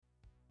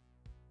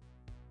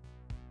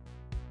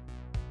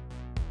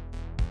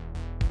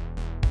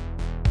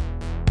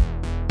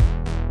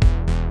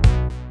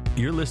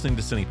You're listening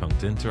to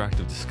Cinepunked,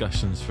 interactive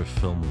discussions for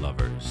film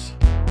lovers.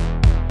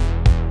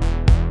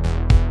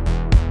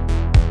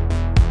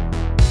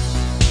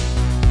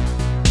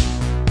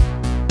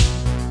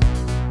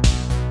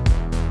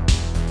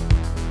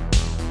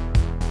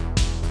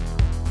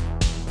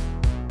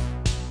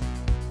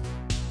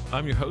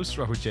 I'm your host,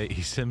 Robert J.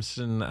 E.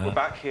 Simpson. We're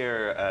back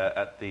here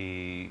at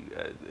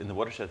in the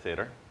Watershed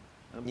Theatre.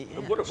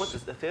 What's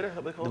the theatre?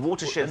 How they call it? The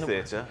Watershed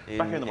Theatre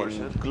back here in the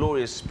Watershed.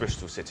 Glorious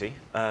Bristol City.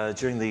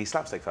 During the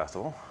Slapstick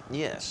Festival.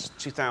 Yes,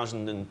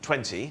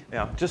 2020.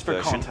 Yeah, just for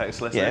version.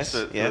 context, listeners,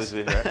 Yes. those of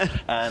you here.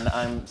 And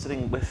I'm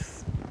sitting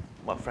with,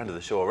 well, a friend of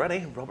the show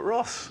already, Robert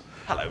Ross.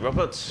 Hello,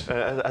 Robert.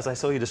 As I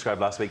saw you describe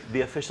last week,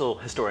 the official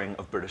historian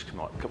of British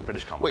comedy.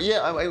 Well,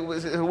 yeah, it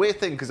was a weird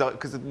thing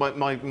because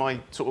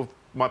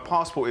my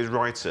passport is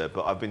writer,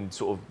 but I've been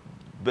sort of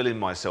billing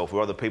myself,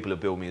 or other people have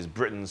billed me as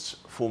Britain's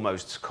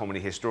foremost comedy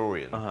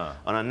historian.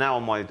 And now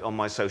on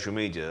my social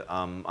media,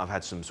 I've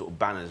had some sort of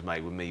banners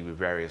made with me with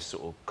various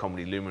sort of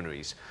comedy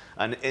luminaries.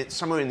 And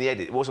somewhere in the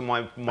edit, it wasn't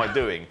my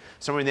doing.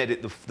 Somewhere in the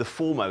edit, the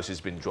foremost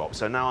has been dropped.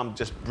 So now I'm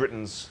just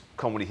Britain's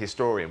comedy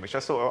historian, which I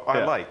sort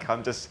of like.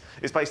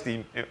 It's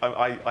basically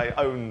I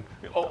own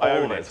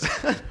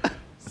it.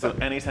 So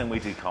anytime we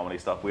do comedy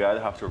stuff, we either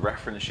have to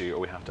reference you or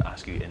we have to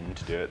ask you in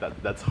to do it.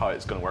 That's how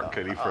it's going to work,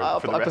 clearly, for the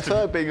rest of you. I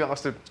prefer being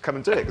asked to come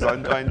and do it,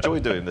 because I enjoy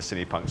doing the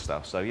Cinepunk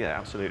stuff. So yeah,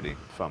 absolutely,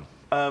 fun.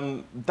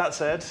 That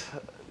said,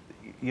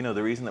 you know,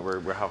 the reason that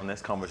we're having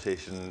this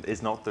conversation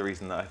is not the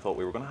reason that I thought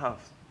we were going to have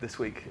this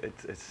week.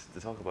 It's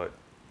to talk about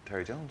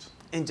Terry Jones.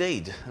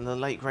 Indeed, and the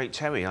late great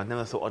Terry. I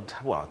never thought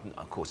well,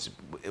 of course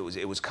it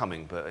was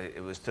coming, but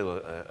it was still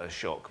a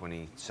shock when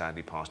he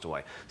sadly passed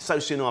away. So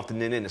soon after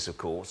Nin Innes, of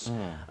course,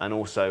 and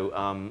also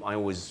I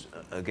always,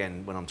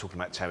 again, when I'm talking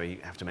about Terry,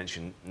 have to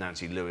mention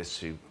Nancy Lewis,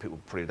 who people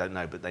probably don't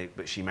know,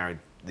 but she married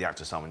the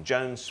actor Simon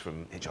Jones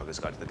from Hitchhiker's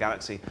Guide to the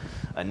Galaxy,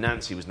 and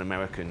Nancy was an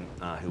American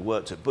who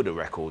worked at Buddha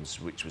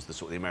Records, which was the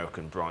sort of the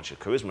American branch of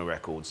Charisma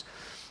Records.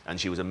 And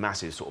she was a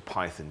massive sort of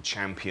Python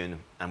champion.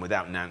 And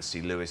without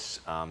Nancy Lewis,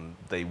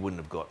 they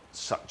wouldn't have got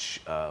such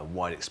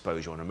wide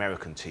exposure on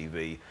American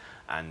TV,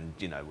 and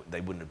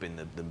they wouldn't have been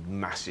the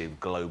massive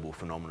global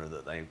phenomena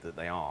that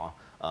they are.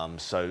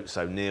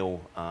 So Neil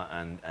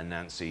and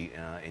Nancy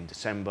in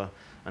December,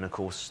 and of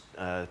course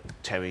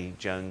Terry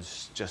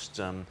Jones just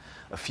a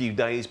few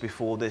days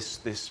before this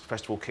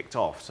festival kicked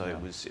off. So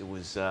it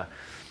was.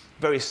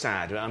 Very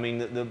sad. I mean,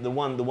 the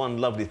one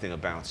lovely thing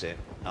about it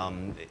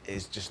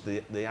is just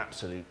the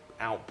absolute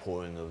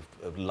outpouring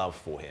of love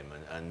for him,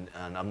 and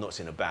I'm not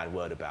saying a bad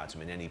word about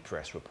him in any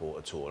press report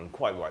at all, and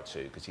quite right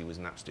too, because he was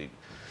an absolute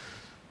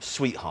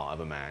sweetheart of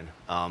a man.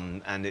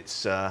 And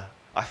it's I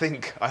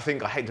think I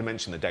hate to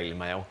mention the Daily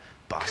Mail,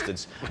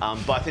 bastards,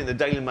 but I think the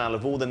Daily Mail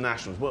of all the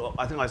nationals. Well,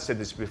 I think I said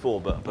this before,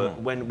 but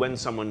when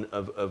someone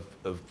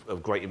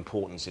of great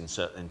importance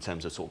in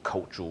terms of sort of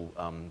cultural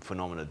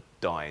phenomena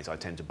dies, I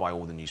tend to buy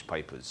all the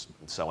newspapers.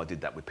 So I did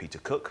that with Peter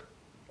Cook,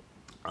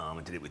 I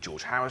did it with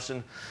George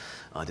Harrison,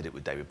 I did it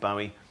with David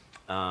Bowie,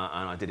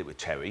 and I did it with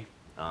Terry.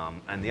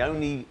 And the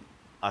only,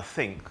 I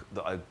think,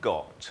 that I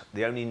got,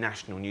 the only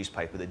national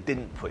newspaper that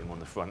didn't put him on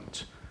the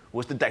front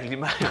was the Daily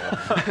Mail.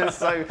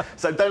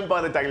 so don't buy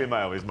the Daily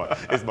Mail is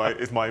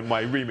my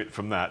remit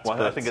from that. Well,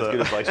 but, I think it's good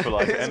advice for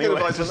life. It's good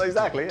advice for life,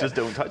 exactly. Yeah. Just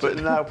don't touch but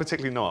it. No,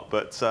 particularly not.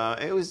 But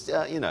it was,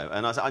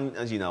 and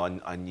as you know,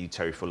 I knew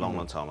Terry for a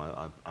long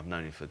time. I've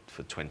known him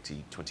for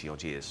 20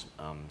 odd years.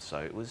 So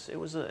it was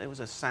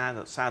a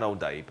sad old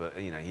day. But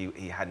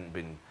he hadn't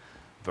been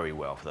very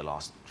well for the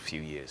last few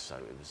years. So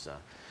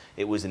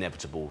it was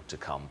inevitable to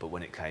come, but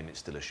when it came, it's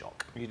still a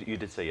shock. You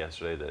did say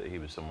yesterday that he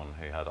was someone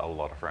who had a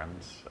lot of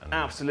friends. And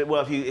absolutely.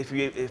 Well,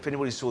 if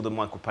anybody saw the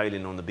Michael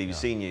Palin on the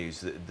BBC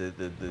News,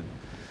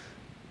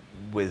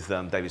 with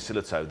David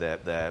Sillitoe,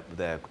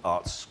 their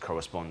arts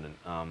correspondent,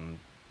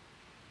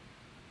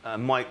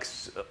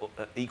 Mike's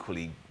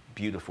equally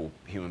beautiful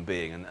human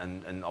being,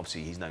 and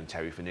obviously he's known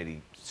Terry for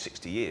nearly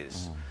 60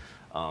 years.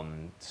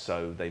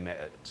 So they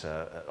met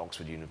at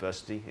Oxford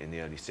University in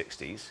the early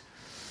 60s.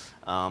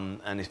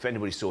 And if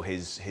anybody saw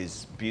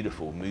his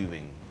beautiful,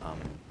 moving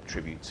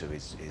tribute to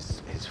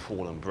his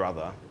fallen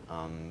brother,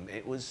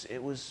 it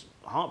was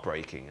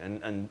heartbreaking.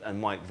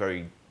 And Mike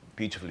very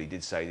beautifully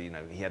did say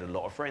that, he had a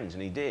lot of friends,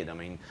 and he did. I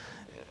mean,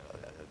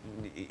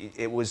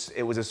 it was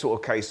a sort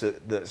of case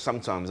that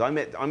sometimes I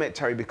met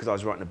Terry because I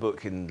was writing a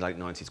book in the late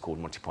 90s called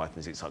Monty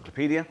Python's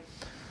Encyclopedia.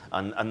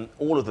 And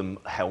all of them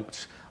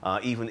helped.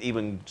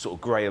 Even sort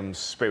of Graham's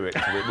spirit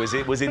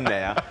was in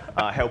there,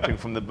 helping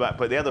from the back.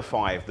 But the other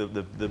five, the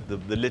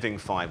living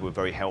five, were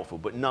very helpful,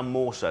 but none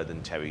more so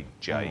than Terry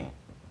J.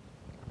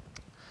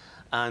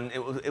 And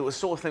it was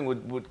sort of thing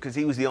because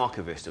he was the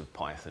archivist of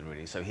Python,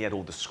 really. So he had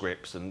all the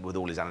scripts and with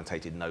all his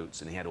annotated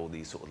notes, and he had all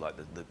these sort of like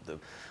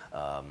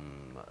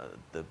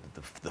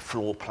the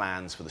floor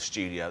plans for the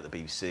studio at the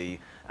BBC,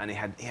 and he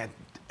had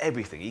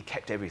everything. He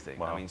kept everything.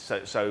 Wow. I mean,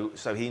 so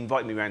he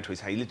invited me around to his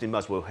house. He lived in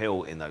Muswell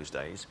Hill in those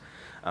days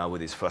with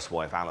his first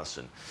wife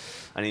Alison,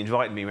 and he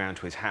invited me around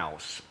to his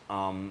house.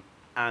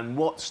 And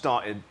what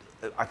started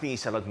I think he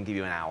said, I can give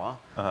you an hour.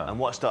 And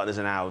what started as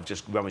an hour of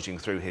just rummaging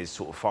through his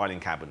sort of filing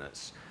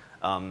cabinets.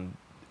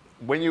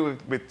 When you were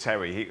with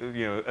Terry,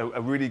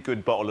 a really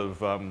good bottle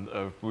of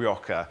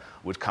Rioja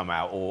would come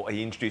out, or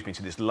he introduced me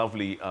to this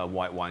lovely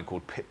white wine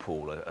called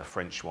Pitbull, a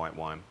French white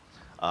wine.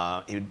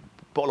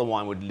 Bottle of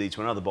wine would lead to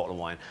another bottle of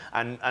wine,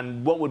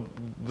 and what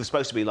was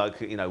supposed to be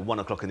like 1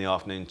 o'clock in the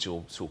afternoon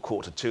till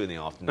 1:45 in the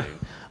afternoon,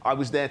 I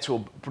was there till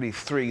probably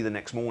 3 the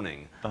next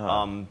morning,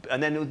 and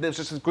then there was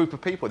just a group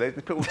of people.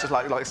 People were just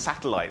like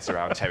satellites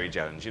around Terry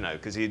Jones,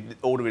 because he'd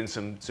order in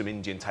some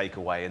Indian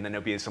takeaway, and then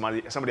there'd be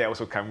somebody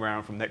else would come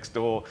around from next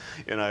door,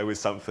 with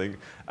something,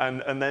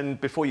 and then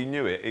before you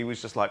knew it, he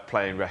was just like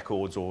playing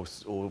records or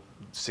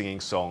singing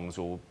songs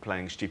or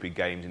playing stupid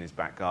games in his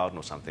back garden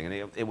or something,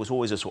 and it was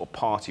always a sort of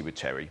party with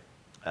Terry.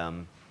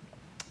 It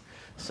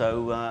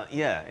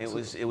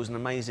was an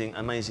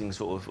amazing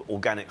sort of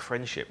organic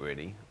friendship,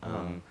 really.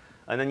 And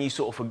then you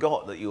sort of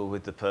forgot that you were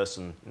with the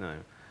person.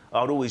 I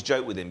would always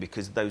joke with him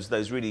because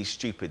those really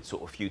stupid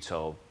sort of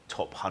futile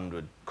top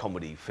 100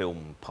 comedy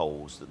film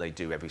polls that they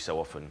do every so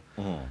often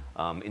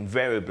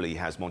invariably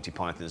has Monty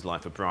Python's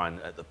Life of Brian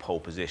at the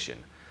pole position.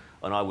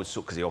 And I would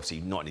because he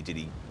obviously not only did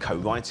he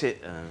co-write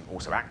it,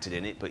 also acted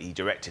in it, but he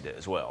directed it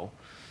as well.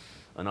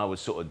 And I would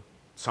sort of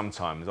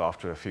sometimes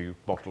after a few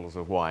bottles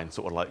of wine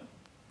sort of like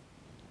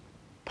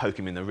poke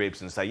him in the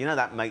ribs and say,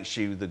 that makes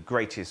you the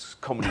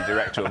greatest comedy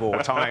director of all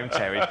time,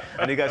 Terry.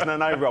 And he goes, no,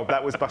 Rob,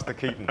 that was Buster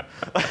Keaton.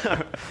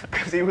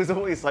 Because he was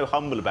always so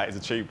humble about his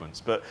achievements.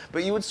 But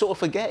you would sort of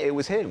forget it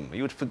was him.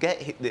 You would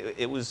forget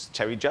it was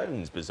Terry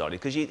Jones, bizarrely,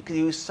 because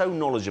he was so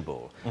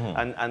knowledgeable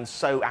and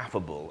so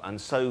affable and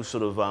so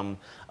sort of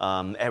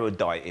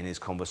erudite in his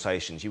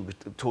conversations. You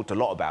talked a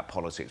lot about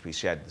politics. We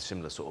shared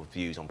similar sort of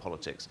views on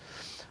politics.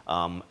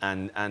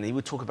 And he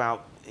would talk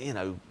about,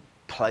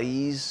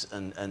 plays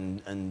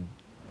and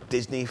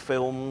Disney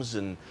films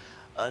and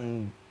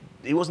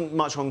he wasn't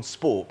much on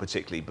sport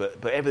particularly,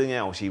 but everything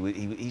else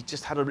he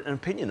just had an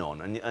opinion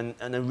on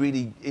and a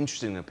really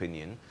interesting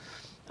opinion.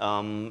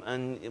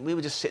 And we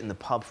would just sit in the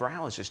pub for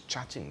hours just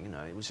chatting.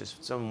 It was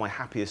just some of my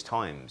happiest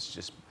times.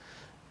 Just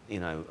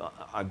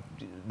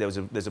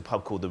there's a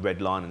pub called the Red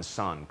Lion and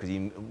Sun because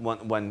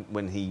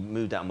when he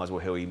moved out of Muswell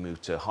Hill, he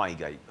moved to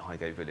Highgate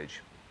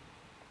Village.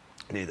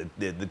 Near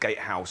the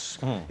Gatehouse.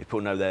 If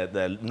people know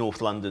their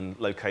North London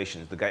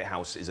locations, the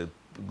Gatehouse is a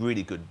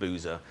really good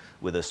boozer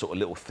with a sort of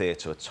little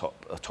theatre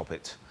atop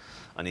it,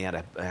 and he had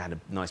a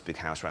nice big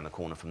house around the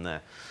corner from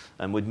there,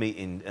 and we'd meet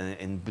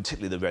in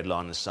particularly the Red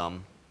Lion and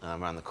Sun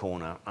around the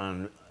corner.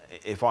 And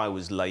if I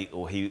was late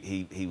or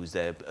he was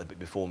there a bit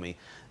before me,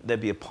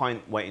 there'd be a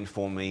pint waiting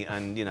for me,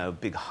 and a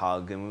big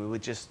hug, and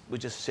we'd just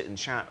sit and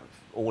chat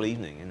all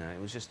evening.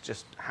 It was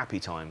just happy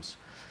times,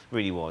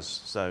 really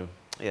was. So.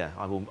 Yeah,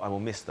 I will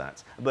miss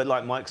that. But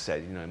like Mike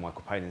said,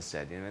 Michael Palin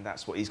said,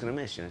 that's what he's going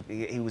to miss.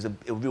 He was a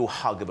real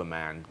hug of a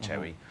man,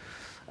 Terry,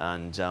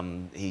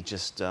 and he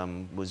just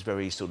was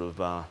very sort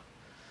of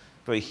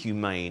very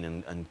humane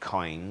and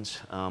kind.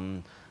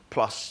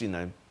 Plus,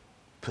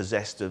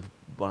 possessed of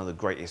one of the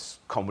greatest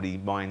comedy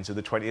minds of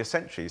the 20th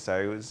century.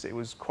 So it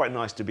was quite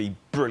nice to be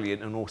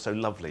brilliant and also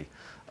lovely.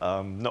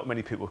 Not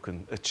many people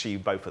can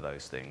achieve both of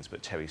those things,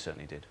 but Terry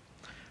certainly did.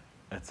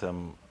 It's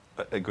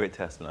a great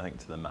testament, I think,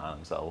 to the man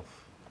himself.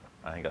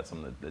 I think that's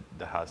something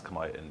that has come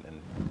out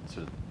in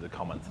sort of the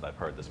comments that I've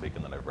heard this week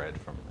and that I've read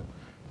from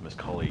his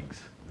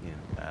colleagues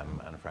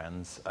and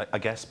friends. I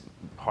guess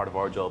part of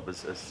our job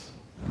as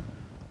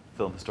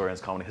film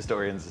historians, comedy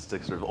historians, is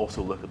to sort of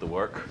also look at the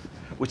work,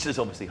 which is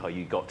obviously how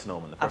you got to know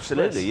him in the first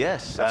Absolutely, place.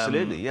 Yes,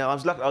 absolutely. Yeah, I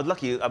was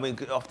lucky. I mean,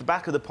 off the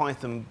back of the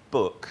Python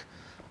book,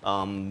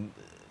 then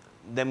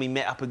we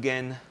met up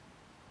again.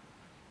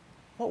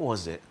 What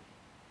was it?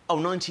 Oh,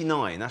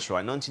 99, that's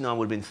right. 99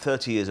 would have been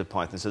 30 years of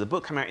Python. So the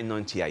book came out in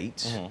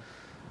 98.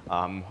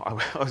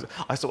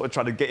 I sort of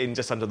tried to get in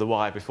just under the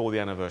wire before the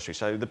anniversary.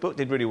 So the book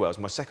did really well. It was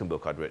my second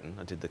book I'd written.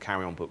 I did the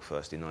Carry On book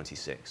first in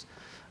 96.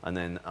 And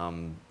then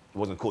it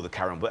wasn't called the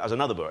Carry On book. It was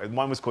another book.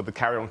 Mine was called the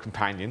Carry On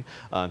Companion,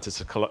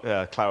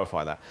 to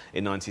clarify that,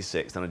 in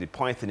 96. Then I did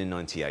Python in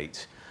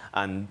 98.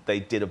 And they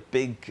did a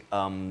big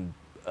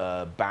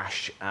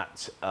bash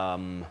at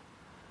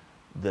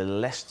the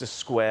Leicester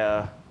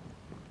Square...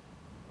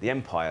 the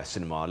Empire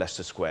Cinema,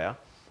 Leicester Square,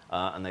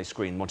 and they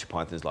screened Monty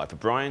Python's Life of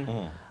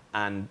Brian.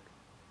 And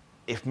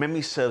if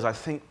memory serves, I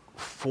think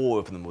 4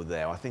 of them were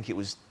there. I think it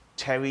was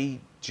Terry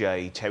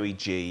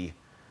G,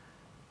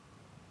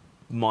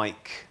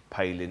 Mike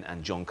Palin,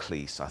 and John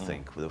Cleese, I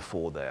think, were the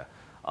 4 there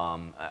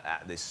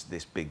at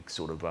this big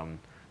sort of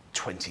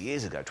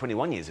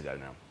 21 years ago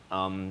now,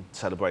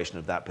 celebration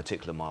of that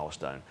particular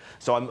milestone.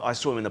 So I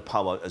saw him in the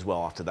pub as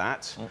well after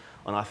that.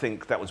 And I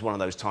think that was one of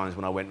those times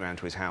when I went round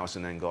to his house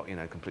and then got,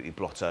 completely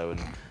blotto and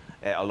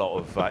ate a lot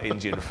of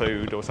Indian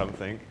food or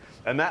something.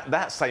 And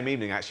that same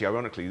evening, actually,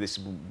 ironically, this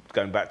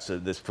going back to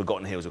this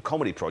Forgotten Hills of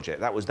Comedy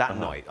project, that was that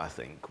night, I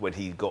think, when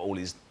he got all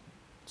his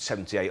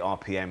 78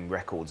 RPM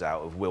records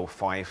out of Will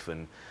Fife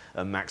and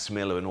Max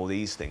Miller and all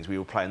these things. We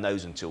were playing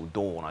those until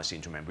dawn, I seem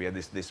to remember. We had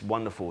this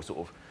wonderful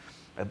sort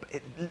of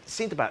It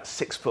seemed about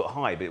 6 foot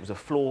high, but it was a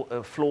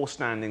floor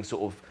standing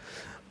sort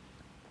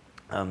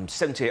of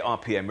 78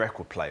 RPM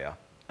record player.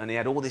 And he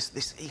had all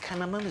this he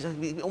came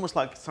almost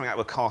like something out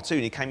of a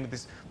cartoon. He came with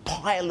this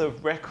pile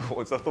of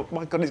records. I thought,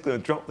 my God, he's going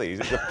to drop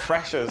these. It's a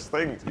precious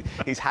thing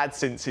he's had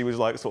since he was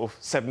like sort of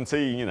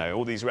 17, you know,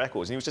 all these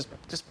records. And he was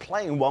just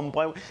playing one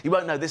by one. You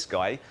won't know this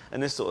guy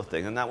and this sort of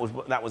thing. And that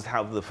was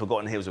how the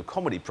Forgotten Heroes of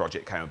Comedy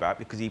project came about,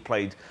 because he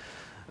played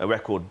a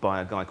record by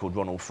a guy called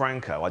Ronald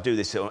Franco. I do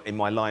this in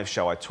my live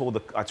show. I tour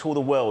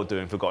the world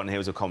doing Forgotten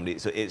Heroes of Comedy.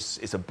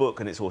 It's a book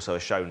and it's also a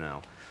show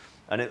now.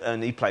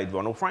 And he played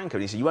Ronald Franco.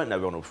 And he said, you won't know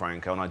Ronald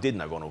Franco. And I did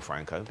know Ronald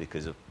Franco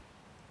because of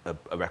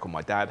a record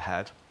my dad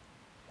had.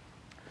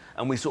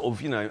 And we sort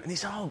of, you know, and he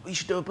said, oh, you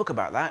should do a book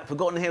about that.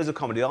 Forgotten Heroes of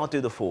Comedy, I'll do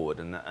the forward.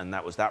 And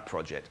that was that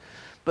project.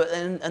 But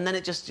then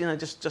it just, you know,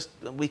 just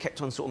we kept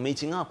on sort of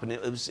meeting up. And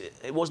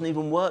it wasn't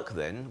even work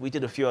then. We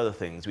did a few other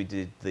things. We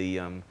did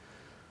the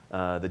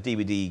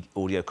DVD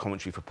audio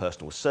commentary for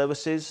Personal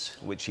Services,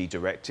 which he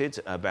directed,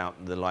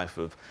 about the life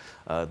of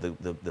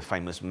the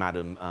famous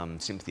Madam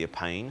Cynthia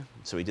Payne.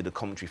 So he did a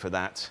commentary for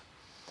that,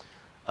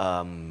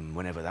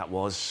 whenever that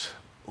was.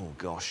 Oh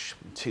gosh,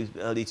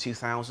 early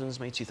 2000s,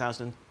 maybe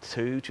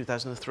 2002,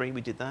 2003,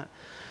 we did that.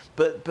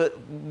 But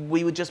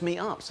we would just meet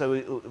up,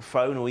 so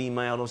phone or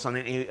email or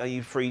something. Are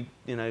you free,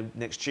 you know,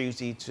 next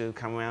Tuesday to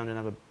come around and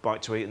have a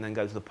bite to eat and then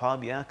go to the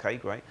pub? Yeah, okay,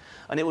 great.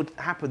 And it would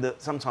happen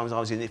that sometimes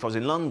if I was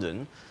in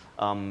London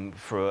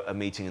for a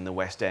meeting in the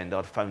West End,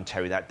 I'd phone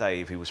Terry that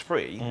day if he was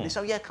free. And he'd say,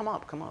 oh, yeah, come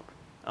up.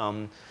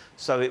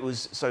 So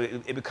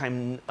it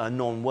became a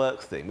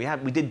non-work thing.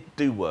 We did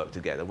do work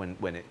together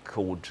when it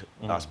called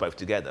us both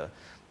together,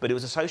 but it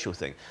was a social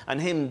thing.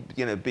 And him,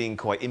 you know, being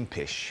quite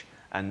impish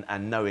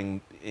and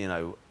knowing, you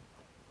know,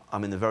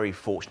 I'm in the very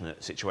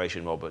fortunate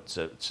situation, Robert,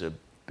 to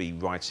be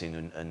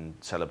writing and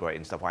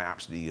celebrating stuff I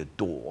absolutely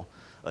adore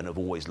and have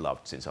always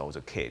loved since I was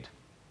a kid.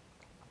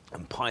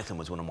 And Python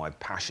was one of my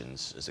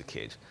passions as a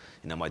kid.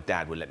 You know, my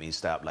dad would let me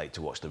stay up late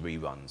to watch the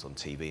reruns on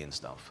TV and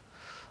stuff.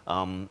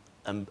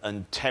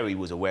 And Terry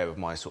was aware of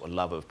my sort of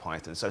love of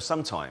Python. So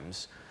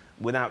sometimes,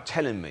 without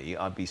telling me,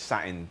 I'd be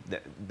sat in,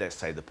 let's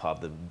say, the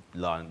pub, the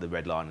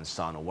Red Lion and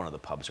Sun, or one of the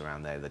pubs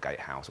around there, the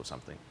Gatehouse or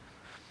something.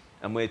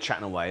 And we're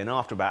chatting away, and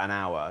after about an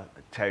hour,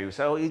 Terry would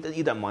say, oh,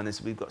 you don't mind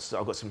this, I've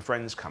got some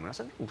friends coming. I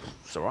said, oh,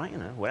 it's all right, you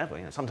know, whatever.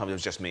 You know, sometimes it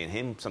was just me and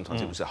him,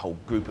 sometimes it was a whole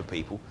group of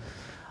people.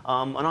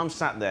 And I'm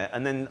sat there,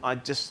 and then I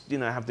just, you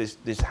know, have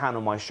this hand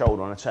on my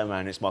shoulder, and I turn around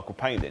and it's Michael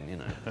Palin, you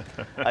know.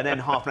 And then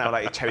half an hour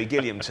later, Terry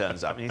Gilliam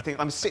turns up, and you think,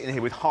 I'm sitting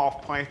here with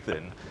half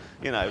Python,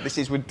 you know, this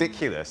is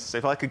ridiculous. So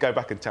if I could go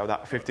back and tell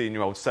that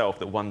 15-year-old self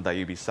that one day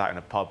you'd be sat in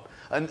a pub,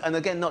 and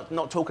again,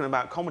 not talking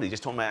about comedy,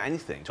 just talking about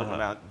anything, talking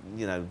about,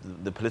 you know,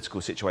 the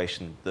political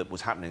situation that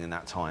was happening in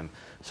that time.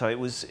 So it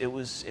was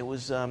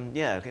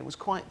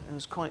quite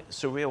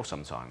surreal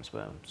sometimes,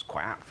 but it was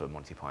quite apt for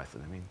Monty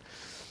Python. I mean,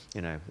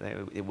 you know,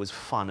 it was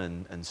fun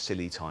and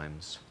silly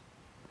times.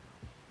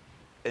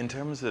 In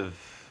terms of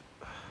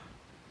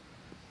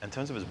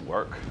his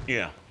work,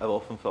 yeah, I've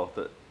often felt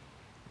that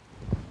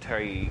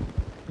Terry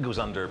goes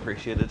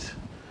underappreciated.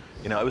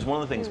 You know, it was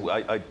one of the things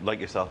I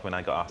like yourself, when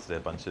I got asked to do a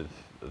bunch of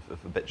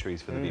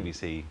obituaries for the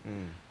BBC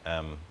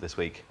this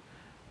week,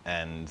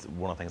 and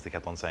one of the things they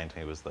kept on saying to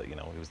me was that, you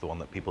know, he was the one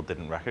that people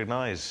didn't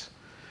recognise,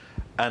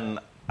 and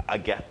I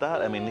get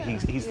that. I mean,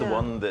 he's the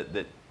one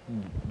that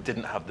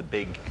didn't have the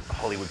big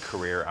Hollywood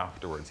career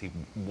afterwards. He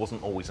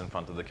wasn't always in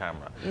front of the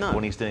camera. No.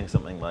 When he's doing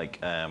something like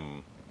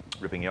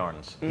Ripping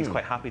Yarns, he's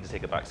quite happy to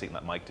take a back seat and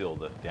let Mike do all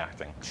the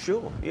acting.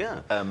 Sure,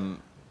 yeah.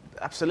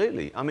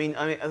 Absolutely. I mean,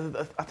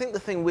 I think the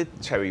thing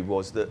with Terry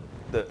was that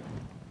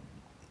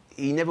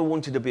he never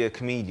wanted to be a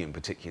comedian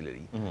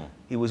particularly.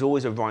 He was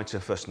always a writer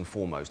first and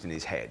foremost in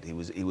his head. He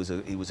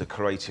was a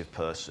creative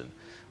person.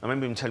 I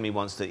remember him telling me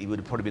once that he would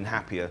have probably been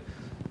happier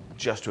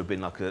just to have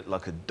been like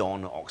a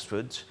Don at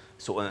Oxford,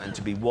 sort of, and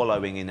to be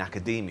wallowing in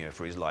academia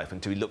for his life,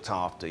 and to be looked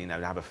after, you know,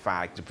 to have a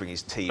fag to bring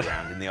his tea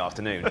around in the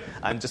afternoon,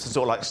 and just to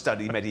sort of like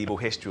study medieval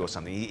history or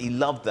something. He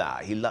loved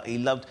that. He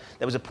loved.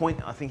 There was a point,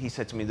 I think he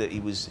said to me, that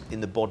he was in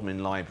the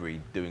Bodmin Library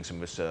doing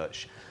some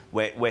research,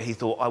 where he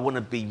thought, I want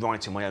to be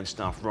writing my own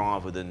stuff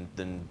rather than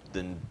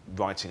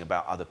writing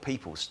about other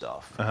people's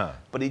stuff.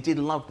 But he did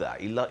love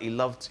that. He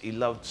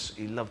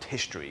loved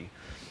history.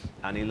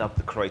 And he loved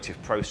the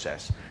creative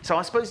process. So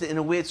I suppose that in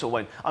a weird sort of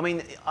way, I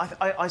mean,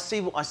 I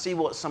see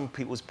what some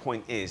people's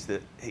point is,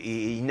 that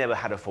he never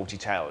had a Fawlty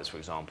Towers, for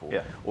example,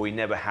 or he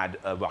never had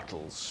a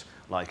Ruttles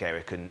like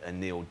Eric and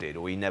Neil did,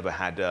 or he never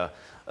had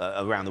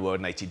Around the World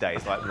in 80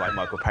 Days like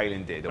Michael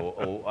Palin did,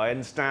 or I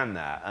understand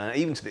that.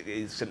 Even to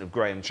the extent of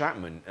Graham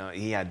Chapman,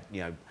 he had,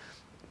 you know,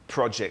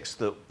 projects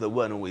that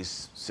weren't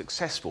always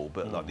successful,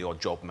 but like The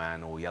Odd Job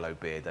Man or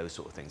Yellowbeard, those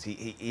sort of things.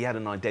 He had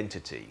an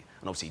identity,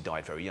 and obviously he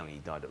died very young. He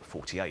died at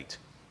 48.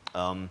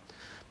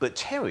 But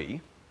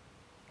Terry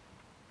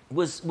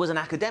was an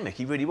academic.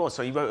 He really was.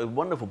 So he wrote a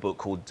wonderful book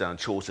called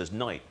Chaucer's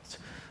Night,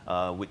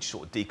 which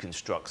sort of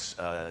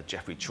deconstructs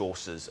Geoffrey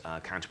Chaucer's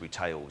Canterbury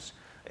Tales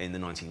in the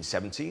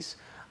 1970s.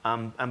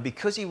 And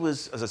because he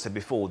was, as I said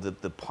before,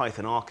 the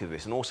Python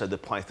archivist and also the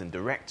Python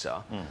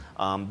director,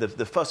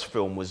 the first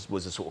film was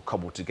a sort of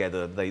cobbled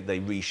together. They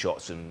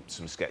reshot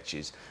some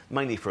sketches,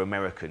 mainly for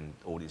American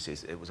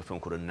audiences. It was a film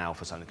called A Now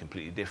for Something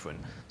Completely Different.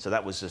 So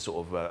that was a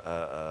sort of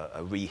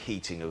a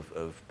reheating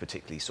of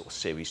particularly sort of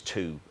Series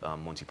 2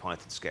 Monty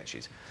Python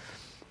sketches.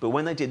 But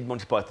when they did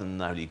Monty Python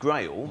and the Holy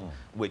Grail,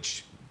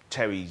 which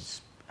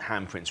Terry's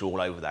handprints are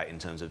all over that in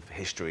terms of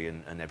history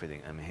and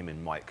everything, and him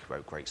and Mike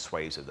wrote great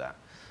swathes of that.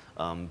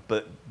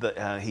 But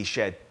he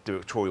shared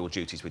directorial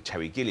duties with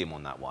Terry Gilliam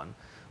on that one.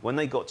 When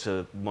they got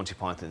to Monty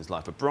Python's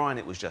Life of Brian,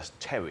 it was just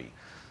Terry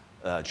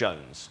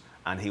Jones,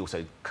 and he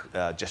also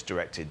just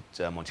directed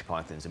Monty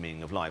Python's The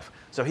Meaning of Life.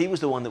 So he was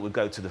the one that would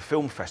go to the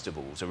film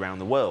festivals around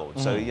the world.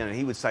 So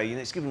he would say,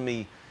 it's given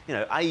me,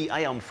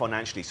 I'm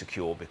financially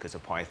secure because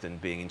of Python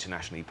being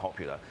internationally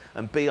popular,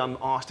 and B, I'm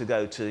asked to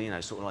go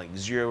to, sort of like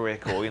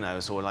Zurich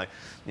or, sort of like,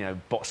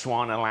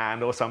 Botswana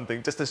land or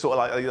something, just to sort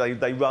of like,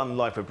 they run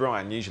Life of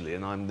Brian usually,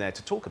 and I'm there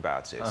to talk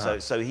about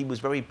it. So he was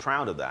very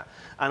proud of that.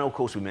 And of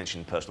course, we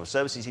mentioned Personal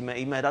Services. He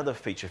made other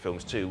feature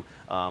films too.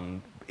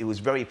 He was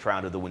very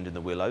proud of The Wind in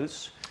the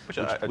Willows. Which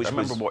I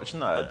remember watching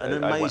that.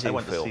 An amazing I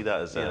went film. to see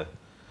that as a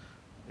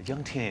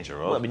young teenager,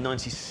 right? Well, I mean,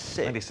 96.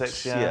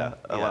 96, yeah.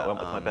 I went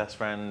with my best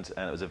friend,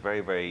 and it was a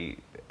very, very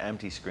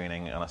empty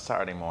screening on a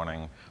Saturday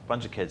morning. A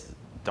bunch of kids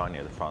down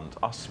near the front,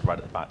 us right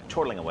at the back,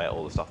 chortling away at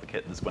all the stuff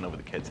that's went over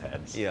the kids'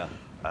 heads. Yeah.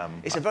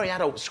 It's a very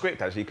adult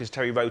script, actually, because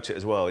Terry wrote it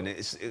as well. And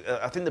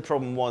I think the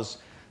problem was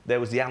there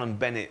was the Alan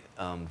Bennett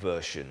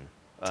version,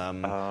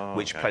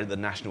 which played at the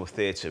National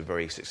Theatre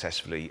very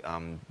successfully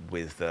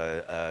with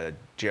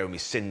Jeremy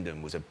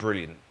Syndon was a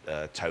brilliant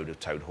Toad of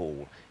Toad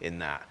Hall in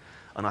that.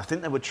 And I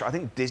think I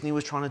think Disney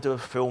was trying to do a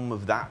film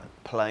of that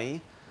play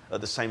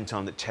at the same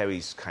time that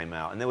Terry's came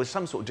out, and there was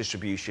some sort of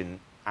distribution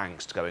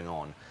angst going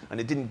on, and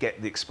it didn't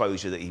get the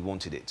exposure that he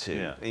wanted it to.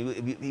 Yeah.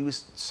 He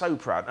was so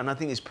proud, and I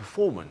think his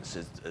performance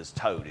as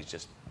Toad is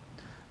just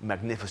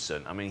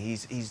magnificent. I mean,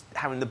 he's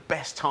having the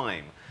best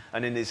time,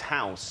 and in his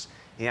house.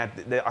 He had,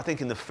 I think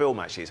in the film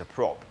actually it's a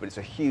prop, but it's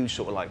a huge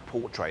sort of like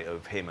portrait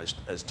of him as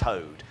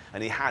Toad,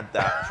 and he had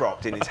that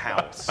propped in his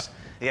house.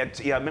 I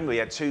remember he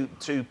had two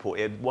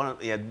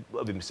he had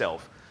of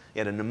himself. He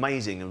had an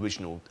amazing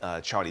original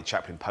Charlie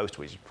Chaplin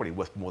poster, which is probably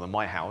worth more than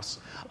my house.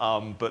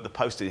 But the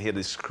poster, he had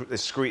this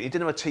screen. He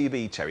didn't have a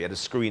TV, Terry. He had a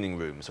screening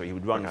room, so he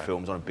would run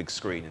films on a big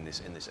screen in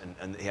this,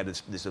 and he had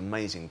this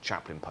amazing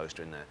Chaplin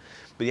poster in there.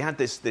 But he had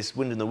this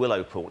Wind in the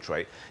Willow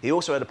portrait. He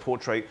also had a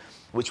portrait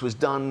which was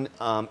done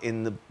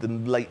in the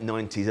late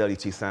 90s, early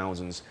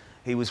 2000s.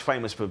 He was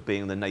famous for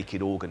being the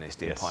naked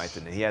organist in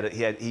Python.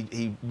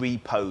 He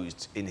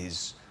reposed in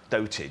his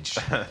dotage,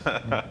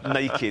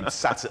 naked,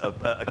 sat at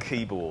a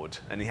keyboard,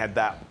 and he had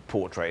that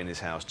portrait in his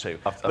house too.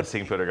 I've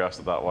seen photographs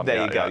of that one.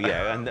 There you go,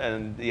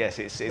 and yes,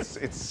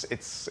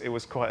 it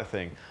was quite a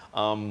thing.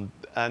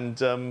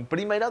 But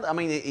he made other. I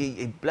mean,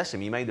 he bless him.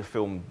 He made a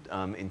film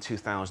in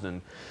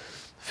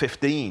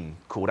 2015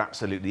 called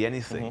Absolutely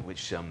Anything,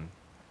 which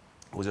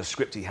was a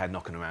script he had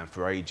knocking around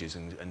for ages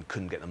and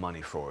couldn't get the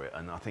money for it.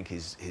 And I think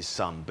his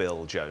son,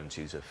 Bill Jones,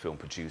 who's a film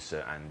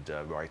producer and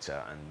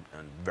writer and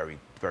very,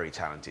 very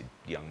talented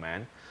young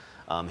man,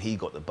 he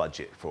got the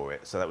budget for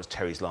it. So that was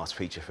Terry's last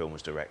feature film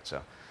as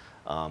director.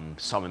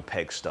 Simon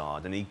Pegg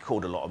starred, and he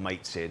called a lot of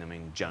mates in. I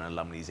mean, Jonah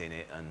Lumley's in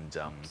it, and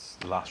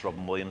last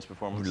Robin Williams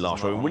performance.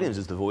 Last Robin Williams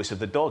is the voice of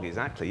the dog,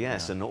 exactly,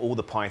 yes. Yeah. And all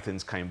the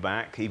Pythons came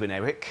back, even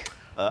Eric.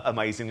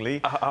 Amazingly,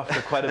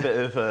 after quite a bit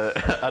of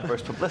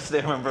adverse publicity,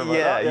 I remember about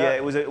that. Yeah,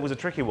 it was a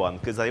tricky one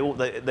because they were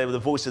the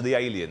voice of the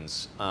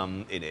aliens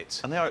in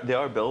it, and they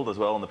are billed as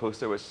well on the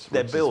poster, which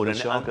they're billed and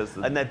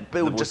they're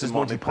billed just as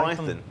Monty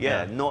Python,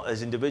 not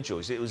as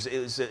individuals. It was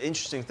an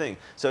interesting thing.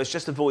 So it's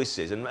just the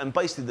voices, and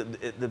basically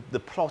the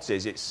plot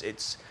is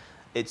it's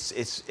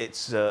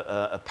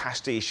a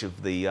pastiche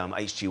of the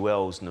H.G.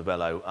 Wells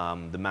novello,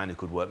 The Man Who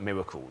Could Work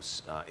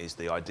Miracles, is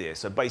the idea.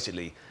 So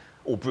basically.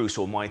 Or Bruce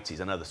Almighty's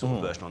another sort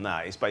of version on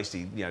that. It's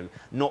basically,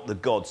 not the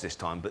gods this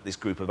time, but this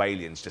group of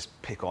aliens just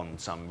pick on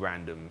some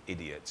random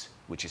idiot,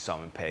 which is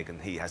Simon Pegg,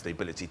 and he has the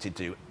ability to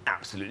do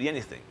absolutely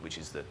anything, which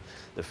is the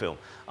film.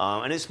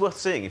 And it's worth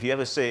seeing. If you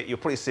ever see it, you'll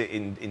probably see it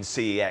in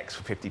CEX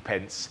for 50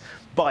 pence.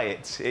 Buy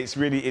it. It's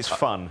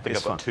fun. I think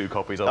I've got 2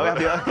 copies of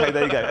it. Okay,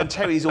 there you go. And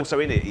Terry's also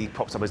in it. He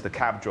pops up as the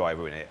cab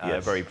driver in it,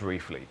 very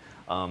briefly.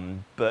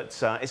 But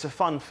it's a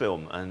fun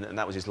film, and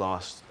that was his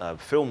last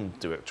film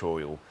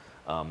directorial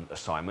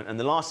assignment. And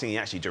the last thing he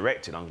actually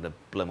directed, I'm going to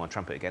blow my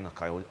trumpet again, like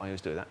I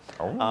always do that.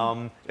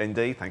 Oh.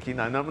 Indeed, thank you.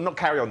 No, not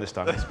carry on this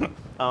time.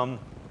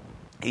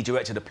 He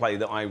directed a play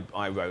that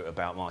I wrote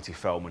about Marty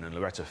Feldman and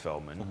Loretta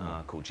Feldman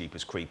called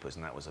Jeepers Creepers,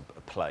 and that was a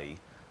play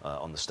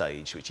on the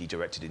stage, which he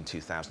directed in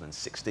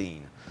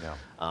 2016. Yeah.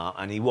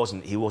 And he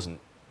wasn't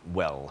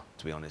well,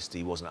 to be honest.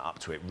 He wasn't up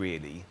to it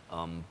really,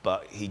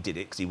 but he did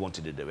it because he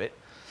wanted to do it.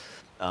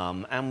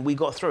 And we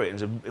got through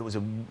it. It was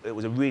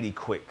a really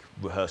quick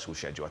rehearsal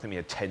schedule. I think we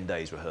had 10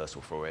 days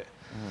rehearsal for it.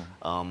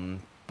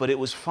 But but it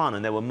was fun,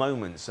 and there were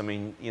moments. I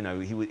mean, you know,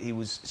 he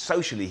was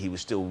socially, he was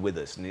still with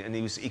us, and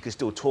he could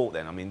still talk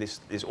then. I mean, this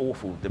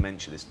awful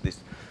dementia,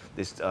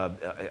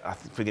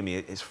 forgive me,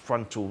 it's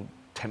frontal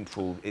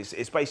temporal.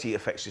 It's basically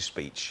affects your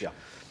speech. Yeah.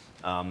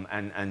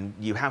 And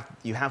you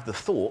have the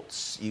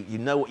thoughts. You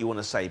know what you want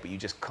to say, but you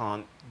just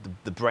can't.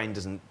 The brain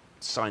doesn't,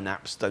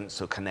 synapses don't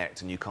sort of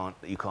connect, and you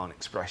can't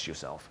express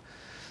yourself.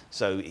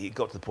 So he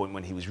got to the point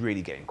when he was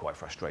really getting quite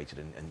frustrated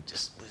and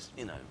just was,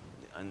 you know.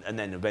 And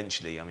then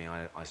eventually, I mean,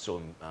 I saw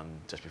him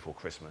just before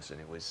Christmas, and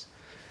it was,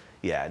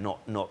 yeah,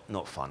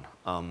 not fun.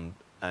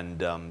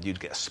 You'd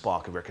get a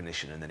spark of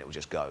recognition, and then it would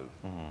just go.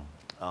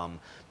 Mm-hmm.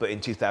 But in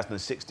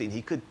 2016,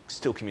 he could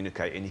still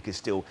communicate, and he could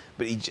still,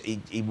 but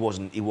he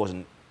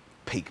wasn't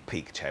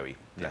peak Terry,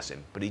 bless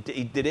him. But he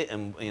did it,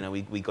 and you know,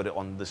 we got it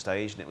on the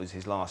stage, and it was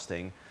his last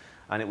thing,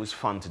 and it was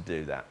fun to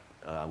do that.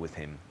 With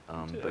him,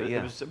 but yeah,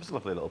 it was a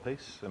lovely little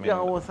piece. I mean, yeah,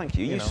 well, thank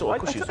you. You saw it,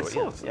 of course you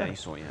saw it. Yeah, you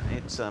saw it.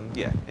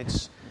 Yeah,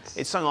 it's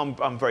something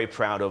I'm very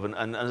proud of,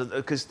 and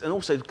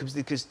also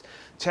because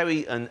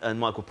Terry and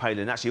Michael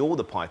Palin, actually all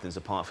the Pythons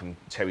apart from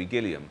Terry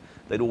Gilliam,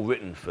 they'd all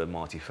written for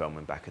Marty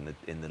Feldman back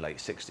in the late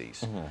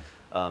 '60s.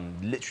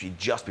 Mm-hmm. Literally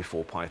just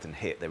before Python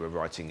hit, they were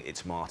writing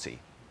It's Marty.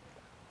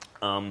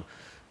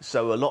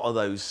 So a lot of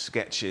those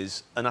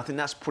sketches, and I think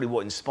that's probably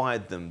what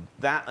inspired them.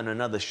 That and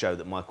another show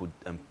that Michael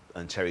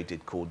and Terry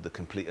did called The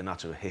Complete and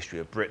Utter History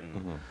of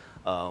Britain,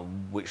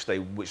 mm-hmm. which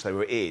they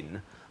were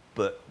in,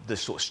 but the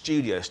sort of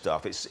studio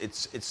stuff,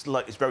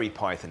 it's very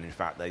Python. In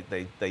fact,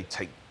 they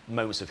take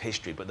moments of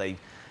history, but they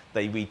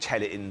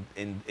retell it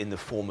in the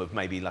form of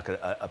maybe like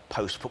a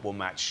post-football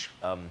match,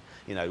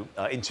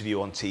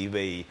 interview on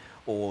TV,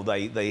 or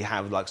they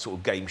have like sort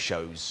of game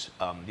shows,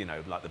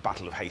 like the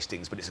Battle of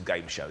Hastings, but it's a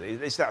game show.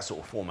 It's that sort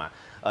of format.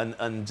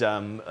 And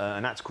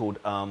that's called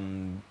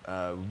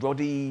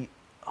Roddy.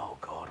 Oh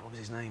God, what was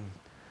his name?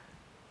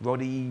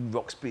 Maud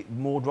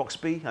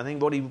Roxby. I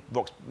think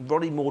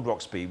Roddy Maud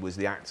Roxby was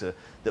the actor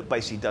that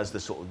basically does the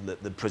sort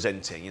of the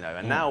presenting, you know.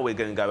 And now we're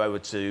going to go over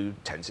to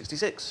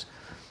 1066.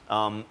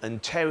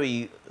 And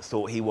Terry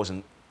thought he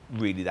wasn't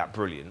really that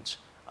brilliant.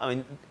 I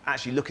mean,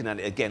 actually looking at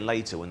it again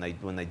later when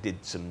they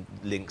did some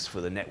links for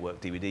the network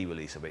DVD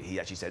release of it, he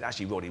actually said,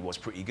 actually Roddy was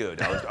pretty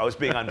good. I was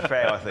being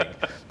unfair, I think,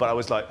 but I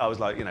was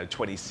like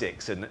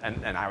 26 and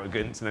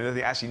arrogant, and I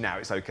think actually now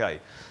it's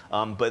okay.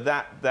 But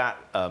that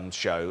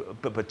show,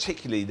 but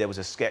particularly there was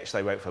a sketch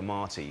they wrote for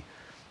Marty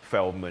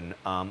Feldman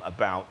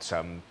about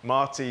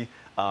Marty.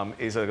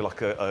 Is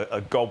like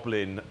a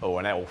goblin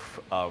or an elf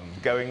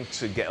going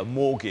to get a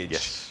mortgage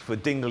for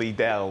Dingley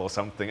Dell or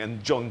something,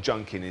 and John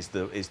Junkin is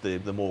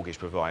the mortgage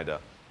provider.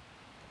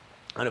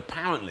 And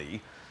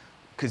apparently,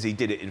 because he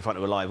did it in front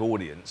of a live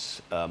audience,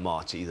 the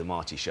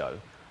Marty show,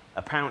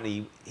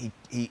 apparently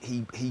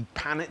he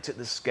panicked at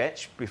the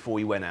sketch before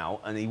he went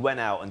out, and he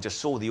went out and just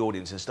saw the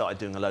audience and started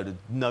doing a load of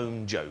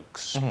gnome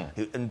jokes,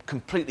 and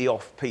completely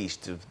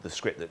off-piste of the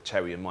script that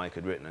Terry and Mike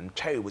had written. And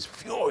Terry was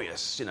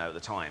furious, at the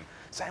time,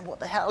 saying, "What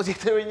the hell is he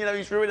doing?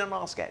 He's ruining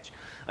our sketch."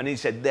 And he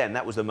said, then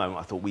that was the moment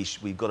I thought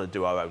we've got to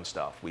do our own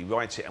stuff. We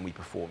write it and we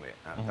perform it.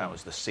 That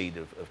was the seed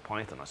of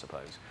Python, I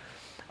suppose.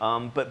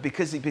 But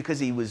because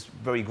he was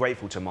very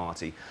grateful to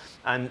Marty,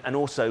 and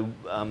also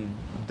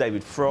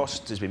David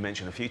Frost has been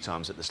mentioned a few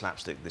times at the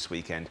Slapstick this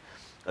weekend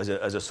as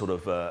a sort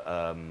of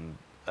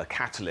a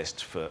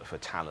catalyst for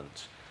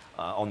talent.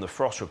 On the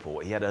Frost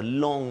Report, he had a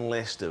long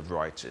list of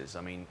writers.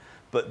 I mean,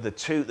 but the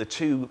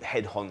two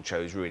head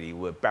honchos really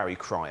were Barry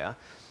Cryer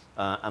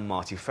and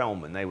Marty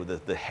Feldman. They were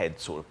the head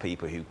sort of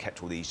people who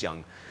kept all these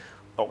young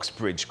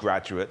Oxbridge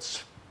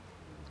graduates,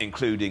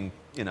 including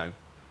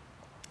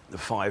the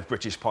 5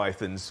 British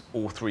Pythons,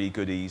 all 3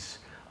 goodies,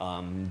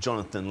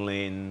 Jonathan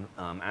Lynn,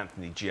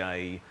 Anthony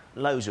Jay,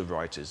 loads of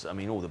writers. I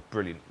mean, all the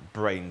brilliant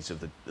brains of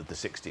the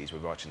 60s were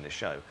writing this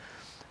show.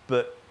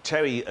 But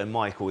Terry and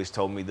Mike always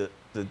told me that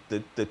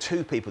the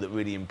 2 people that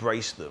really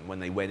embraced them when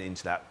they went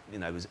into that,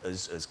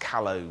 as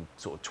callow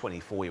sort of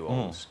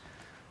 24-year-olds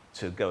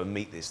to go and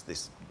meet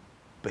this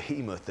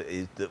behemoth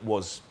that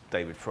was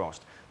David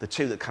Frost. The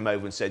 2 that come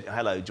over and said,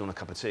 "Hello, do you want a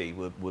cup of tea?"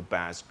 were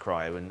Baz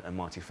Cryer and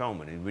Marty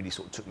Feldman, who really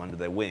sort of took them under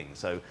their wing.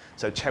 So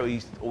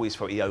Terry always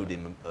felt he owed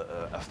him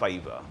a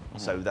favour.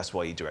 So that's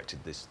why he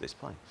directed this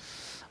play.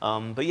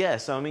 But yeah,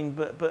 so I mean,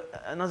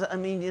 but another, I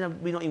mean,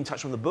 we're not even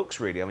touched on the books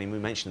really. I mean, we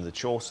mentioned the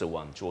Chaucer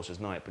one, Chaucer's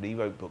Night, but he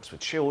wrote books for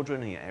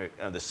children.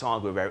 The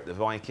Saga of Eric the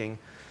Viking.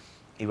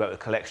 He wrote a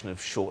collection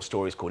of short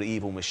stories called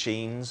Evil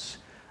Machines,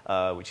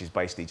 which is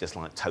basically just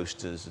like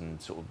toasters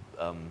and sort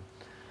of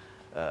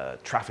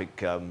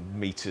traffic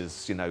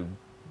meters,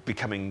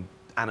 becoming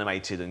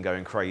animated and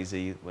going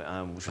crazy,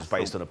 which was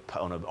based on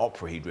an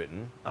opera he'd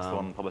written. That's the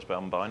one published by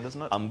Unbound,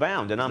 isn't it?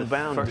 Unbound, and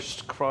Unbound.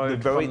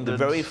 The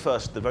very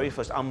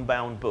first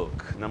Unbound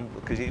book.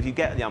 Because if you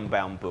get the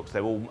Unbound books,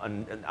 they're all.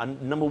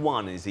 And number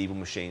 1 is Evil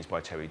Machines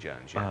by Terry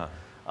Jones. Yeah.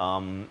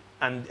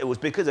 And it was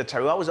because of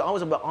Terry. I was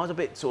a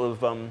bit sort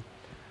of.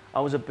 I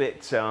was a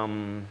bit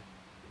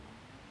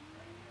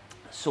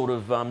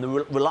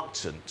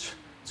reluctant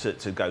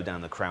to go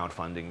down the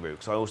crowdfunding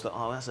route. So I always thought,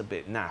 oh, that's a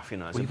bit naff, you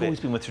know. You've always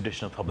been with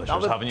traditional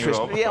publishers, haven't you, Chris,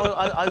 Rob? yeah,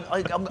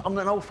 I'm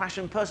an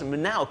old-fashioned person. But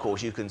now, of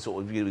course, you can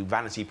sort of do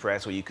Vanity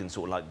Press, or you can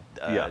sort of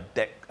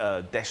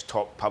like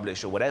desktop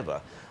publish or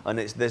whatever, and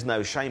there's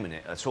no shame in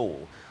it at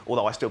all.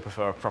 Although I still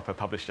prefer a proper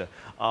publisher.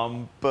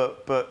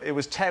 But it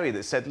was Terry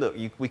that said, look,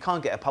 we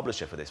can't get a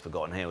publisher for this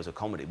Forgotten Heroes of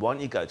Comedy. Why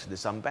don't you go to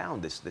this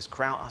Unbound, this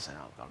crowd? I said,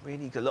 oh,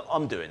 really? Look,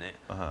 I'm doing it.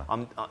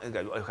 I go,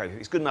 okay,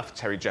 it's good enough for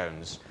Terry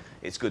Jones.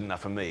 It's good enough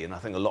for me, and I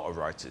think a lot of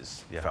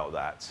writers felt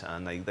that,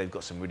 and they've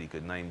got some really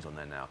good names on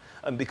there now,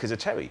 and because of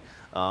Terry,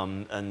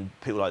 and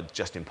people like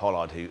Justin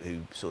Pollard, who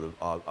sort of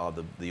are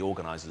the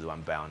organisers of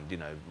Unbound, you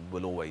know,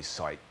 will always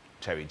cite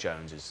Terry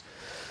Jones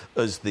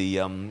as the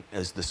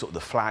sort of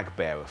the flag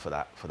bearer for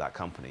that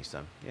company.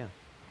 So yeah,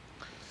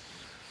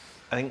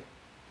 I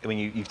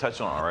mean you've touched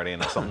on it already,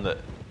 and it's something that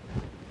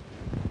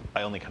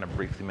I only kind of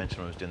briefly mentioned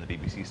when I was doing the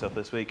BBC stuff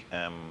this week.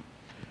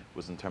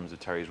 Was in terms of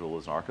Terry's role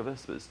as an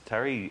archivist. But it's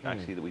Terry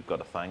actually that we've got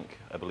to thank,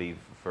 I believe,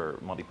 for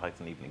Monty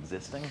Python even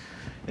existing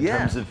in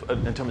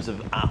terms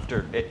of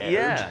after it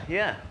aired.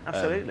 Yeah,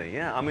 absolutely.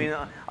 I mean,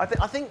 I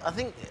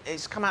think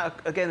it's come out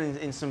again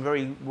in some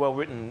very well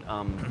written.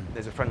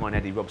 There's a friend of mine,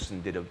 Eddie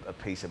Robson, did a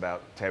piece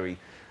about Terry,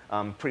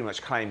 pretty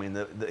much claiming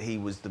that he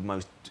was the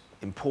most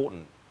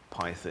important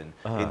Python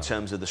in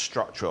terms of the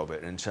structure of it,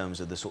 and in terms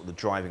of the sort of the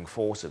driving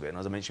force of it, and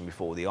as I mentioned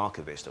before, the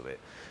archivist of it.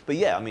 But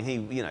yeah, I mean,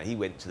 he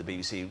went to the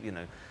BBC, you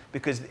know,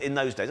 because in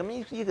those days, I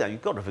mean, you know,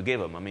 you've got to forgive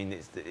them. I mean,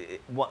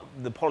 what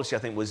the policy I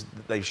think was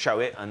that they show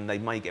it and they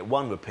may get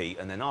one repeat,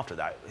 and then after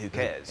that, who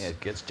cares? Yeah, it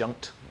gets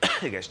junked.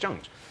 It gets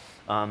junked.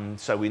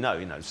 So we know,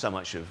 you know, so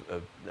much of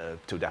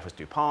Till Death Us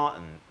Do Part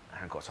and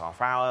Hancock's Half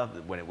Hour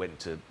when it went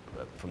to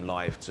from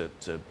live to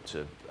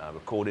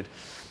recorded.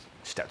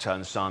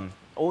 Step-Turned Son.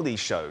 All these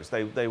shows,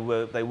 they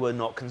were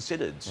not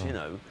considered, you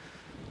know,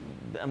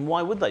 and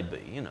why would they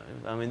be? You know,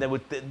 I mean,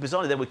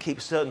 bizarrely they would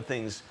keep certain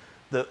things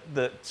that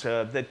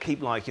they'd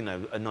keep, like, you know,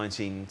 a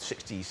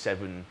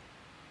 1967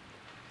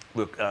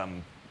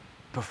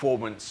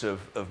 performance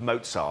of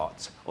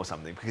Mozart or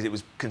something because it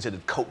was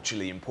considered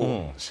culturally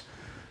important,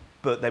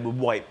 but they would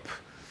wipe,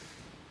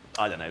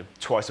 I don't know,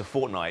 twice a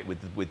fortnight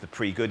with the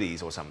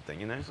pre-goodies or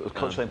something, you know. So it was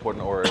culturally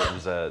important, or it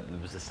was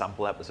the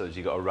sample episodes.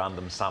 You got a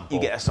random sample.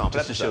 You get a sample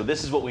just to show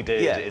this is what we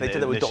did. Yeah, they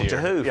did that with Doctor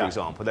Who, for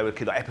example. They would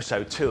like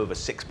episode 2 of a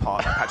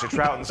 6-part Patrick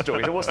Troughton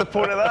story. So what's the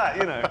point of that,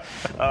 you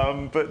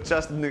know? But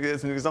just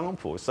as an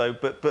example. So,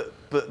 but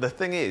the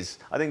thing is,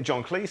 I think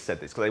John Cleese said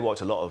this because they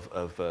watched a lot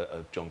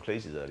of John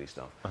Cleese's early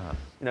stuff.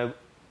 You know,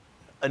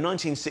 a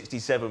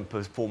 1967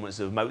 performance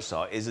of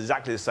Mozart is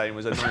exactly the same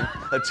as a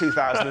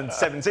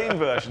 2017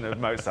 version of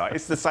Mozart.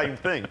 It's the same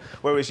thing.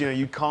 Whereas, you know,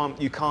 you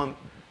can't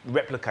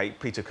replicate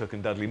Peter Cook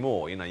and Dudley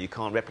Moore. You know, you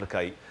can't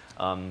replicate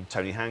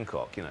Tony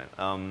Hancock. You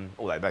know,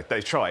 although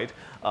they tried,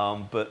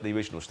 but the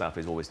original stuff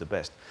is always the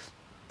best.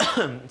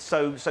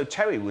 So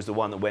Terry was the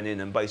one that went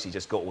in and basically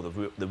just got all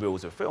the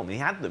rules of film. He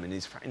had them in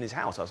his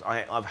house.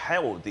 I've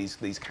held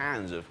these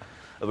cans of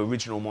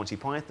original Monty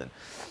Python.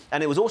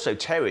 And it was also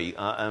Terry,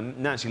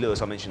 Nancy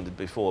Lewis, I mentioned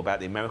before about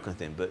the American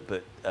thing,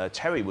 but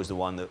Terry was the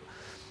one that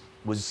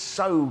was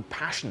so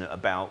passionate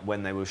about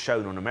when they were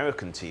shown on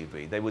American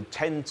TV, they would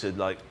tend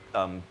to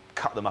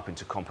cut them up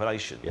into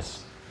compilations.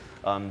 Yes.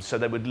 So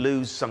they would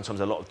lose sometimes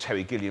a lot of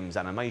Terry Gilliam's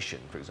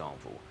animation, for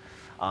example,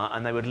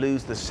 and they would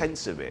lose the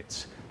sense of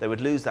it. They would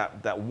lose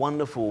that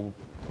wonderful.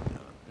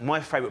 My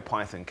favourite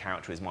Python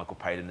character is Michael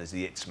Palin as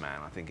the It's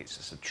Man. I think it's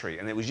just a treat.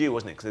 And it was you,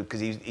 wasn't it?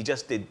 Because he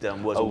just did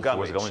Wurzel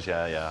Gummidge. Wurzel Gummidge,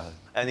 yeah.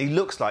 And he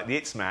looks like the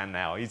It's Man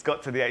now. He's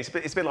got to the age.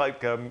 It's a bit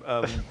like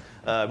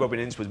Robin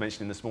Ince was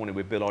mentioning this morning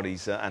with Bill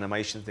Oddie's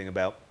animation thing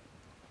about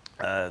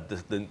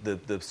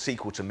the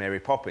sequel to Mary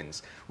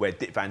Poppins, where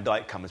Dick Van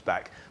Dyke comes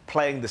back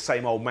playing the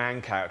same old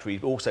man character he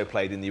also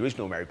played in the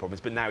original Mary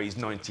Poppins, but now he's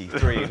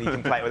 93 and he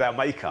can play it without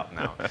makeup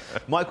now.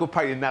 Michael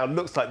Palin now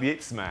looks like the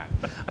It's Man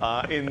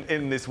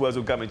in this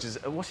Wurzel Gummidge.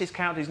 What's his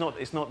character?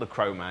 It's not the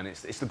Crow Man.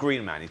 It's the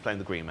Green Man. He's playing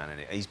the Green Man in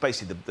it. He's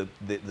basically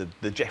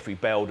the Geoffrey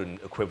Belden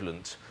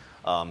equivalent.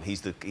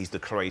 He's the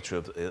curator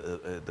of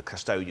the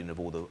custodian of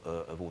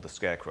all the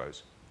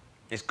scarecrows.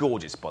 It's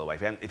gorgeous, by the way.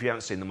 If you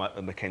haven't seen the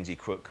Mackenzie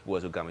Crook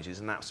Wurzel Gummidge, it's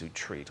an absolute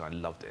treat. I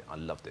loved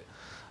it.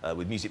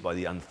 With music by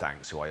the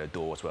Unthanks, who I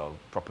adore as well,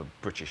 proper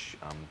British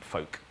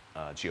folk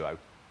duo.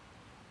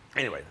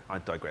 Anyway, I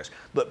digress.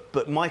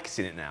 But Mike's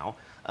in it now,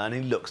 and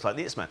he looks like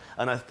the It's Man.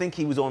 And I think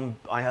he was on.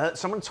 I heard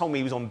someone told me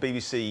he was on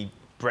BBC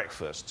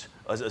Breakfast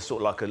as a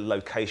sort of like a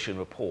location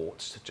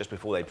report just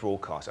before they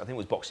broadcast it. I think it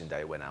was Boxing Day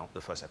it went out,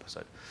 the first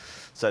episode.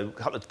 So a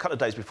couple of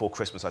days before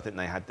Christmas, I think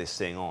they had this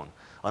thing on.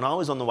 And I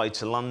was on the way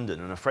to London,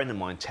 and a friend of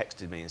mine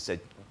texted me and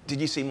said,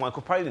 "Did you see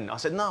Michael Palin?" I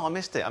said, "No, I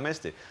missed it. And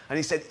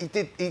he said,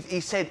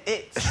 he said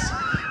It's."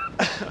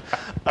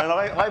 And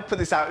I put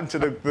this out into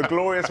the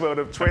glorious world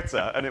of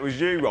Twitter, and it was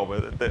you,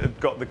 Robert, that had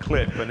got the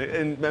clip.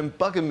 And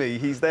bugging me,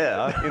 he's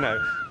there, you know,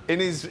 in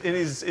his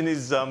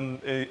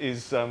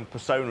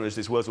persona as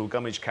this Wurzel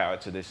Gummidge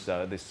character,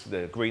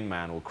 the Green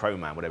Man or Crow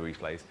Man, whatever he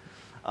plays.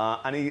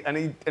 And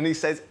he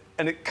says,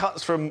 and it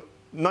cuts from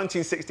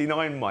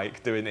 1969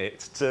 Mike doing it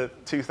to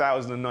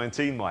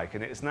 2019 Mike,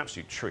 and it's an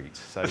absolute treat.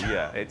 So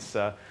yeah, it's.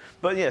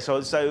 But yeah, so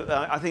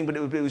I think, but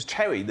it was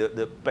Terry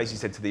that basically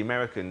said to the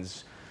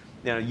Americans,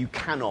 you know, you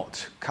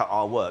cannot cut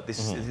our work.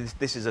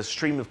 This is a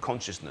stream of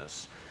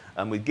consciousness,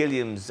 and with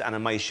Gilliam's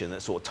animation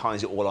that sort of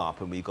ties it all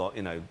up, and we got,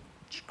 you know,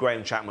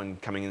 Graham Chapman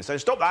coming in and saying,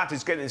 stop that,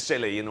 it's getting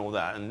silly and all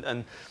that,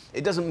 and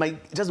it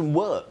doesn't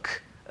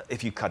work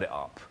if you cut it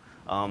up.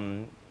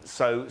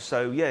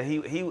 So yeah,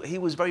 he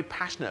was very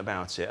passionate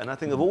about it, and I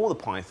think of all the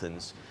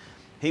Pythons,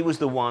 he was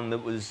the one that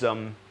was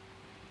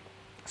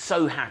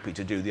so happy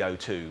to do the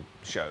O2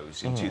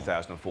 shows in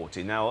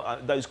 2014. Now,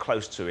 those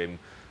close to him,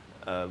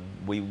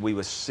 we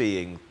were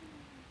seeing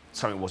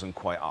something wasn't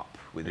quite up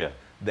with it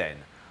then.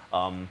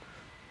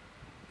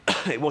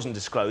 It wasn't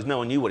disclosed. No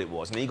one knew what it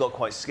was, and he got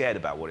quite scared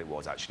about what it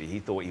was. Actually, he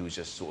thought he was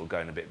just sort of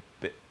going a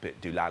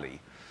bit doolally.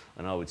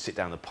 And I would sit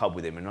down in the pub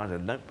with him, and I had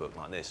a notebook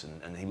like this,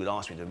 and he would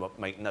ask me to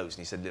make notes.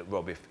 And he said, "Look,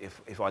 Rob,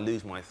 if I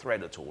lose my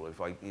thread at all, if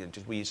I, you know,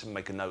 just will you just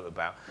make a note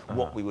about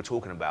what we were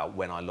talking about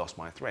when I lost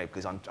my thread,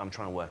 because I'm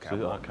trying to work out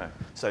what." Okay.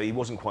 So he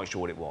wasn't quite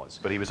sure what it was.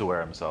 But he was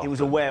aware himself. He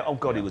was aware. Oh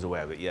God, he was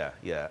aware of it. Yeah.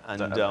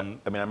 And I mean,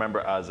 I remember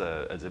as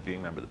a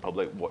viewing member of the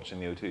public watching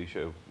the O2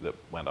 show that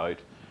went out,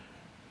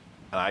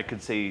 and I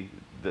could see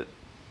that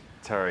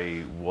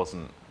Terry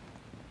wasn't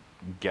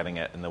getting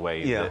it in the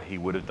way that he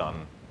would have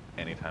done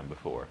any time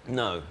before.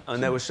 No,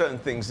 and there were certain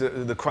things,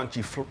 the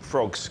Crunchy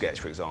Frog sketch,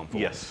 for example.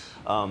 Yes.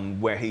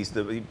 Where he's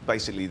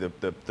basically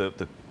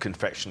the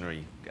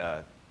confectionery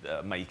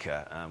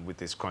maker with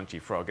this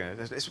Crunchy Frog, and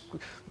it's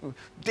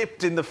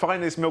dipped in the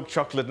finest milk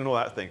chocolate and all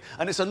that thing.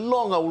 And it's a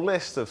long old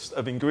list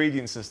of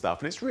ingredients and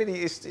stuff, and it's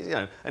you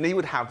know, and he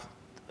would have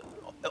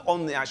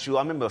on the actual,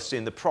 I remember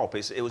seeing the prop,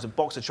 it was a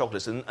box of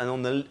chocolates, and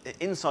on the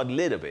inside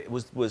lid of it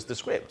was the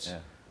script. Yeah.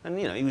 And,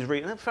 you know, he was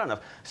reading, fair enough.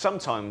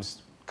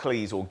 Sometimes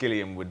Cleese or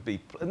Gilliam would be,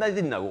 and they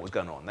didn't know what was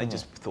going on. They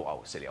just thought,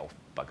 oh, silly old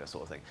bugger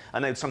sort of thing.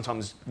 And they'd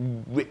sometimes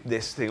rip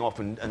this thing off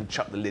and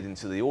chuck the lid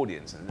into the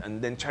audience.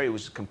 And then Terry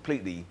was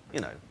completely,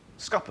 you know,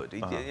 scuppered. You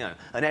know,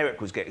 and Eric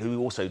who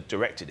also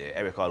directed it,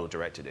 Eric Idle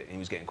directed it, and he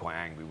was getting quite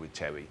angry with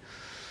Terry.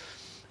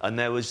 And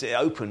it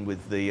opened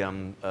with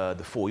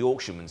the Four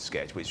Yorkshiremen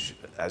sketch, which,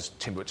 as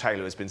Tim Brooke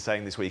Taylor has been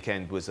saying this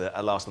weekend, was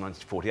a last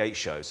 1948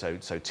 show. So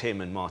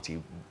Tim and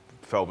Marty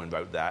Feldman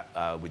wrote that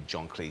with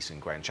John Cleese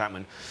and Graham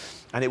Chapman,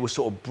 and it was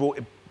sort of brought,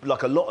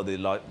 like a lot of the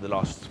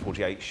last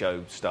 48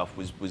 show stuff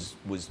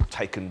was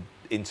taken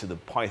into the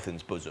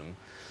Pythons' bosom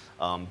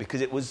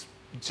because it was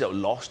sort of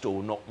lost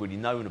or not really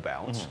known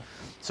about.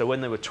 So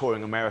when they were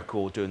touring America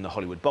or doing the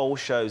Hollywood Bowl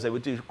shows, they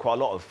would do quite a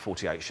lot of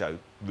 48 show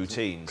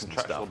routines and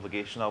stuff. Contractual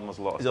Obligation album,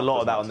 there's a lot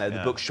of that on there.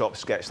 The bookshop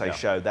sketch they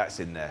showed, that's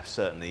in there,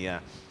 certainly, yeah.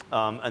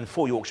 And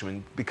Four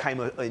Yorkshiremen became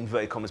an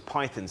inverted commas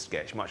Python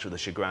sketch, much to the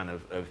chagrin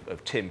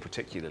of Tim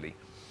particularly.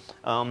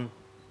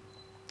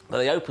 But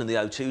they opened the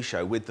O2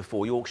 show with the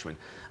Four Yorkshiremen,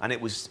 and it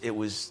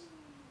was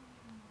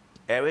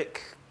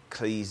Eric,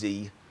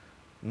 Cleese,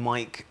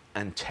 Mike,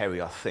 and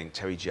Terry, I think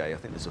J. I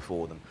think there's the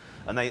four of them,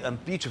 and they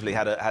beautifully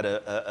had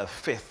a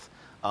fifth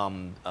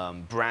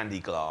brandy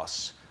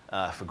glass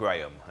for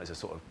Graham as a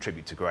sort of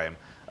tribute to Graham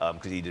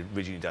because he'd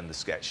originally done the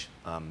sketch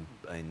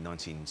in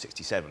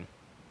 1967.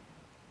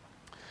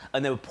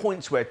 And there were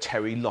points where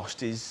Terry lost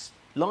his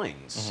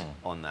lines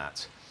on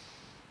that.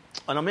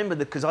 And I remember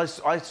because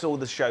I saw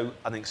the show,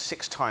 I think,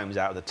 6 times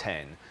out of the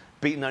 10,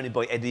 beaten only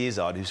by Eddie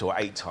Izzard, who saw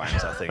it 8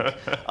 times, I think.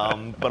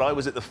 But I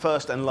was at the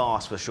first and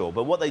last for sure.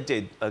 But what they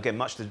did, again,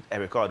 much to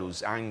Eric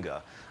Idle's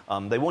anger,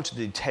 they wanted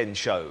to do 10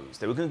 shows.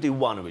 They were going to do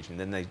 1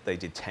 originally, then they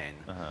did 10.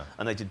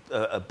 And they did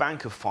a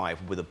bank of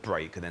 5 with a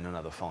break and then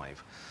another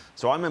 5.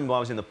 So I remember I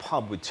was in the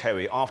pub with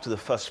Terry after the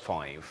first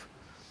 5,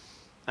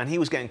 and he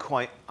was getting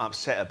quite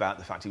upset about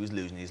the fact he was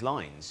losing his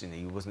lines. You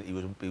know,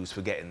 he was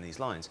forgetting these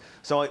lines.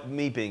 So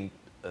me being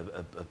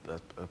a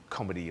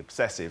comedy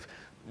obsessive,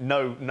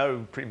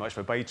 know pretty much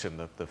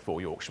verbatim the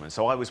Four Yorkshiremen.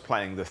 So I was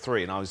playing the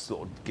 3, and I was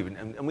sort of giving,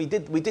 and we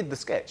did the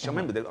sketch. I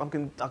remember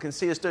that I can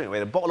see us doing it. We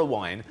had a bottle of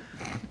wine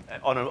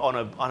on a I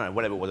don't know,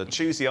 whatever it was, a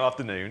Tuesday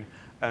afternoon,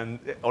 and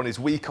on his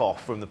week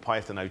off from the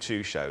Python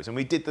O2 shows, and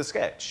we did the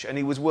sketch, and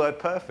he was word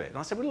perfect. And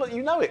I said, well, look,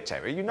 you know it,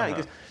 Terry, you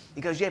know. He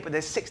goes, yeah, but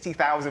there's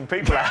 60,000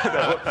 people out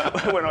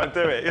there when I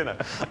do it, you know.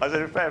 I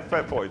said,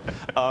 fair point.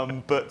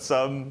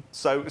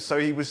 So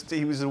he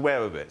was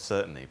aware of it,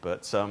 certainly.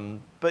 But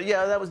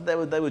yeah,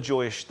 they were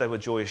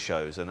joyous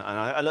shows, and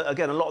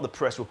again, a lot of the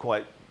press were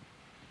quite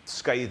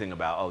scathing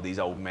about these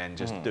old men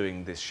just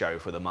doing this show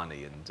for the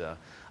money, and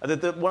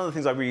one of the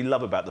things I really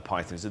love about the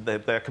Pythons is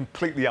that they're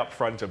completely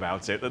upfront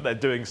about it, that they're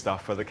doing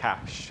stuff for the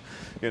cash,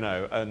 you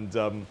know, and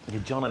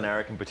John and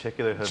Eric in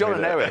particular. John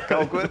and Eric,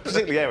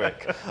 particularly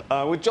Eric.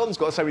 Well, John's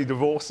got so many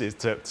divorces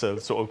to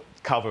sort of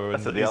cover,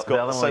 and he's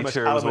got so much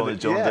tour was one that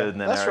John did, and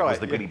then Eric was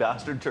the Goody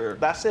Bastard tour.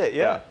 That's it,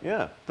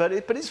 yeah. But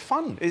it's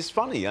fun. It's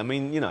funny. I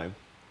mean, you know,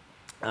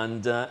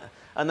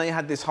 and they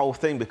had this whole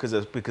thing because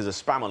of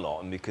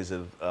Spamalot and because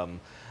of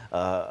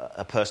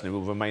a person who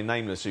will remain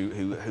nameless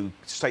who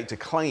staked a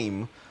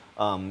claim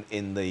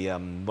in the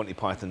Monty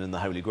Python and the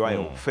Holy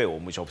Grail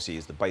film, which obviously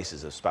is the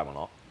basis of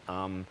Spamalot.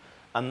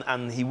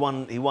 And he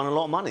won a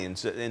lot of money,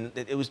 and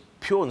it was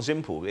pure and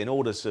simple. In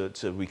order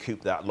to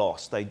recoup that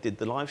loss, they did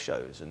the live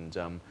shows,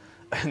 and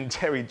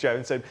Terry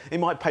Jones said he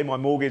might pay my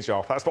mortgage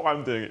off. That's what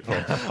I'm doing it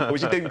for,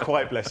 which he didn't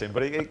quite, bless him.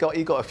 But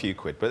he got a few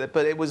quid. But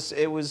it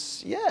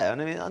was yeah.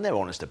 And they're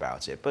honest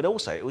about it. But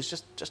also it was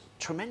just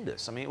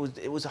tremendous. I mean,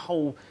 it was a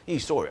whole, you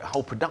saw it,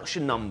 whole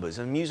production numbers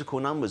and musical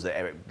numbers that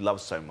Eric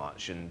loves so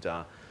much, and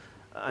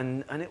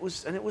it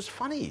was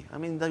funny. I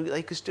mean,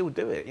 they could still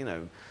do it, you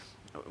know.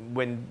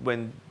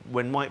 When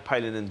Mike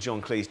Palin and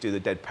John Cleese do the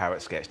Dead Parrot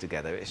sketch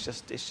together, it's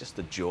just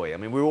a joy. I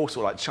mean, we're all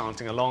sort of like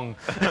chanting along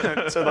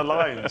to the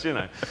lines, you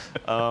know.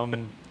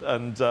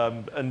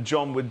 And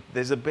John would.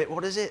 There's a bit.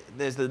 What is it?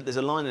 There's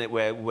a line in it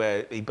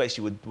where he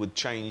basically would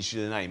change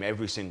the name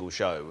every single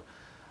show.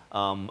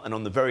 And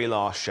on the very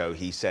last show,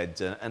 he said,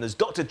 and as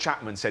Dr.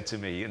 Chapman said to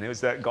me, and it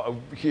was that got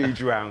a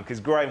huge round because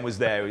Graham was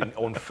there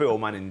on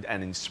film and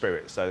in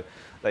spirit. So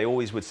they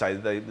always would say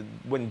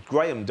when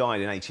Graham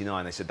died in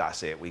 '89, they said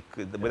that's it.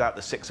 Without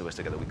the six of us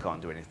together, we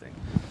can't do anything.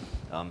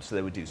 So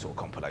they would do sort of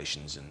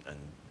compilations and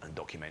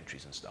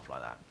documentaries and stuff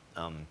like that.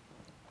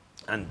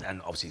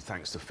 And obviously,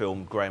 thanks to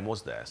film, Graham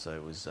was there. So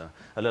it was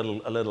a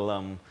little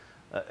on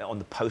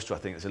the poster. I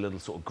think it's a little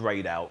sort of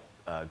greyed out.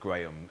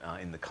 Graham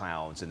in the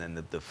clouds, and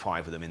then the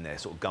five of them in their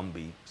sort of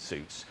Gumby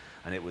suits,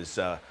 and it was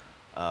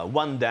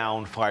 1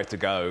 down, 5 to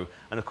go,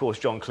 and of course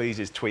John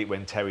Cleese's tweet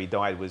when Terry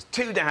died was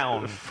 2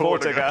 down, 4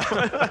 to go.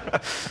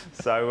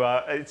 So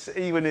it's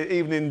even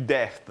in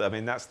death. I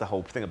mean, that's the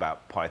whole thing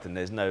about Python.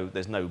 There's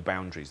no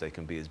boundaries. They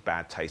can be as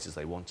bad taste as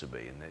they want to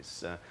be, and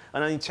it's and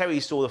I mean Terry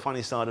saw the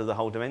funny side of the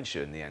whole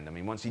dementia in the end. I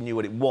mean, once he knew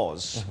what it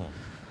was. Mm-hmm.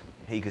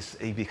 He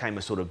became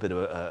a sort of bit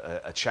of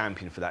a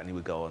champion for that, and he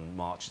would go on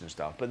marches and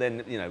stuff. But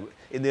then, you know,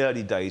 in the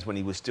early days when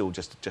he was still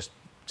just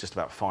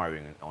about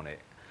firing on it,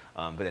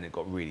 but then it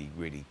got really,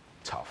 really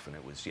tough, and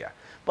it was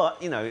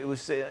But you know, it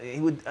was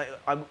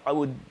I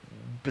would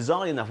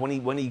bizarrely enough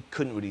when he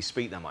couldn't really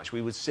speak that much,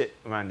 we would sit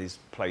around his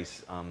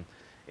place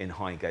in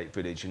Highgate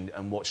Village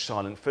and watch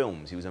silent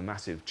films. He was a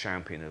massive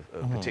champion of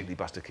particularly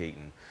Buster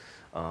Keaton.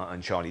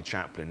 And Charlie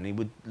Chaplin.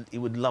 He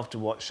would love to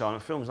watch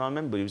silent films. And I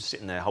remember he was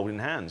sitting there holding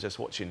hands, just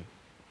watching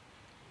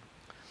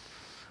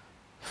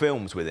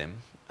films with him,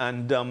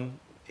 and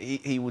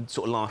he would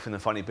sort of laugh in the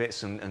funny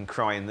bits and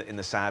cry in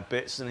the sad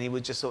bits, and he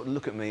would just sort of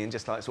look at me and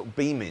just like sort of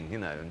beaming, you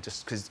know, and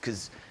just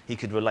because he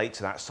could relate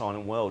to that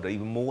silent world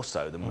even more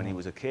so than when he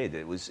was a kid.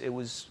 It was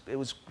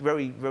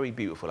very, very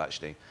beautiful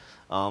actually.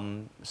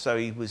 So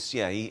he was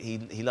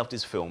he loved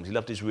his films. He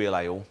loved his real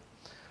ale.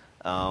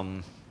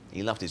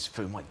 He loved his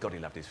food. My God, he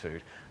loved his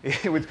food.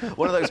 He was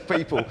one of those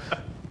people,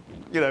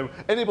 you know,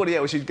 anybody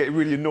else, you'd get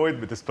really annoyed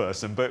with this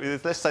person. But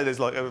let's say there's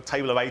like a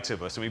table of 8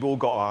 of us and we've all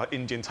got our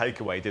Indian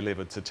takeaway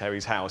delivered to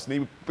Terry's house. And he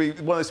would be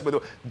one of those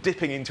people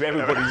dipping into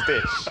everybody's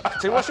dish.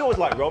 So what's yours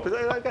like, Rob?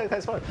 Okay,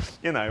 that's fine.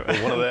 You know.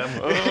 One of them.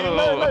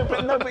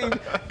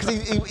 Because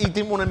he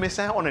didn't want to miss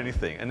out on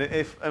anything.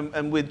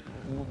 And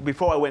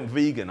before I went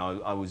vegan,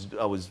 I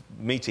was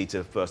meat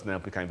eater first, and then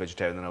I became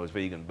vegetarian, then I was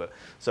vegan. But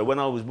so when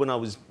I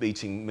was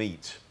eating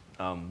meat,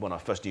 when I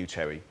first knew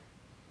Terry,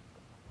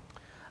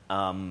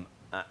 and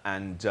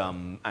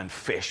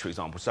fish, for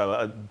example.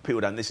 So people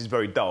don't. This is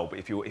very dull, but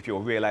if you're a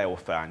real ale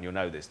fan, you'll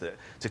know this. That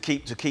to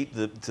keep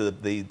the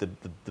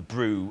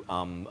brew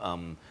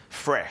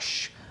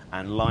fresh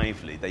and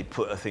lively, they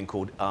put a thing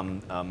called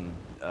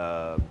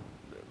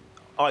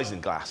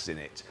isinglass in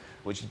it,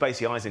 which is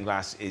basically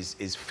isinglass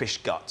is fish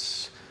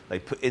guts. They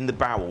put in the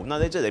barrel. No,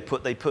 they do. They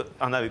put.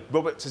 I know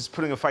Robert's is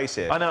putting a face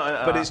here. I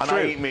know, but it's true.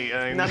 I eat meat.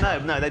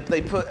 No.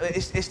 They put.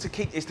 It's to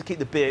keep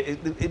the beer.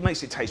 It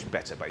makes it taste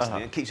better, basically.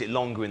 Uh-huh. It keeps it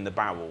longer in the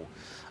barrel.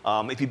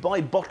 If you buy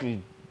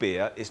bottled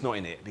beer, it's not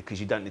in it because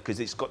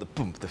it's got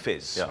the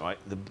fizz. Yeah. Right.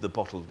 The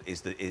bottle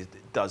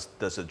does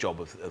the job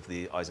of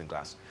the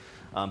isinglass.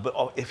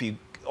 But if you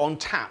on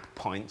tap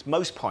pints,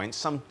 most pints,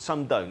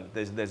 some don't.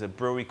 There's a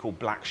brewery called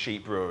Black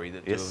Sheep Brewery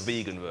that do a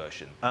vegan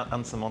version.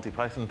 And some Monty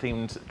Python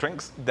themed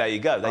drinks. There you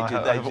go.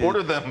 I've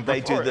ordered them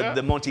They before, do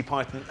the Monty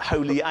Python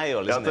Holy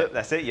Ale, isn't it?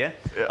 That's it, yeah?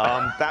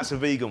 That's a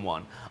vegan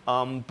one.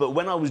 But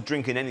when I was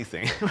drinking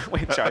anything,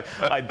 which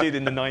I did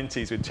in the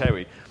 90s with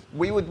Terry,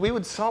 we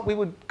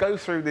would go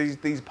through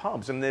these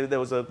pubs, and there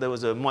was a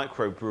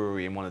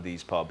microbrewery in one of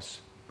these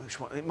pubs.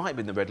 It might have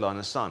been the Red Lion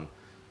and Sun.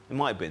 It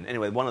might have been.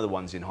 Anyway, one of the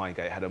ones in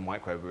Highgate had a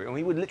microbrewery, and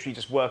we would literally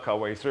just work our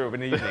way through of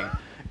an evening,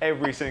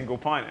 every single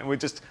pint, and we'd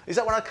just, is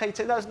that one okay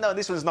too? No,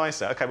 this one's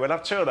nicer. Okay, we'll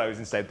have 2 of those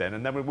instead then,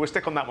 and then we'll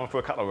stick on that one for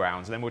a couple of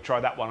rounds, and then we'll try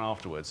that one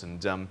afterwards.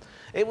 And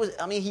it was,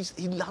 I mean,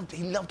 he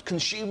loved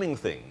consuming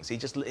things. He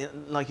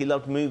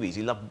loved movies,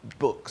 he loved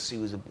books. He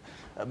was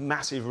a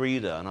massive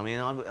reader, and I mean,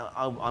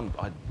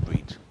 I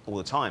read all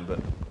the time,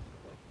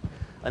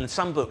 and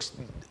some books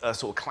are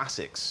sort of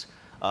classics,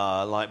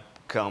 like.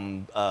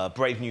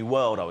 Brave New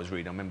World I was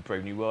reading. I remember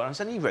Brave New World. I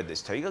said, "You read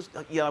this too?" He goes,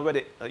 "Yeah, I read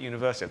it at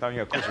university." I thought,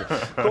 "Yeah,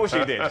 of course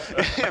you did."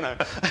 You know.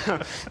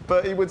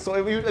 But he would sort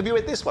of, "Have you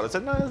read this one?" I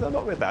said, "No, I've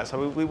not read that."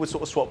 So we would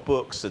sort of swap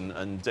books,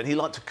 and he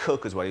liked to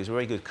cook as well. He was a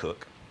very good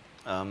cook.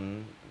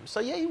 So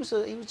yeah, he was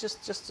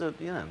just a,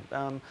 you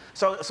know.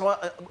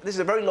 This is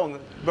a very long.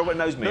 Robert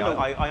knows me. No.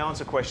 I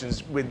answer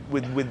questions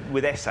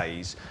with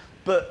essays,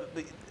 but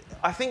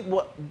I think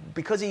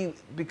because he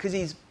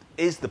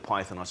is the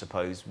Python, I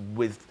suppose,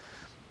 with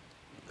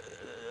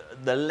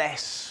the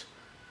less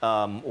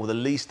or the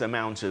least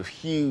amount of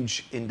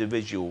huge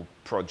individual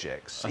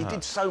projects. He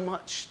did so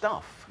much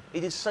stuff. He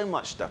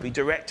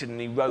directed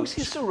and he wrote.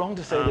 He's so wrong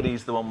to say that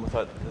he's the one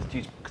without the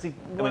huge. Because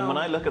I mean, when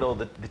I look at all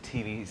the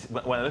TVs,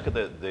 when I look at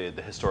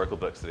the historical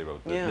books that he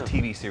wrote, the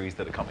TV series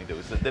that accompanied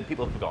those, that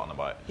people have forgotten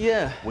about.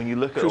 Yeah. When you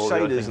look at Crusaders all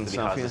the other things and that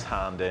stuff, he has his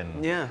hand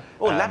in. Yeah.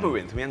 Or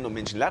Labyrinth. We haven't not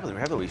mentioned Labyrinth,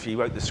 have we? He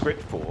wrote the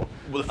script for.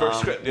 Well, the first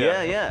script.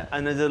 Yeah.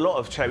 And there's a lot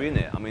of Terry in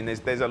it. I mean,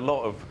 there's a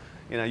lot of.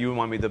 You know, you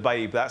remind me of the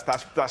Babe.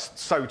 That's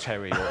so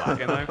Terry, all that,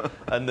 you know.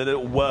 And the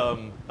little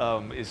worm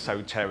is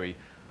so Terry.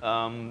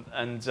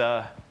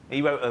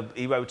 He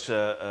wrote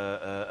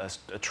a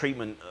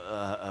treatment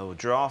or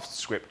draft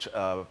script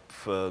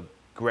for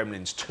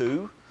Gremlins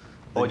 2.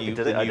 Oh, you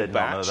did it? I did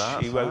not know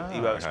that. He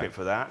wrote a script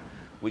for that,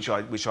 which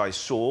I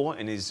saw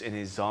in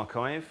his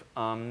archive.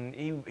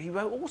 He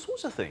wrote all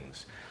sorts of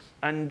things,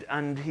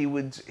 and he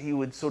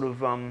would sort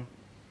of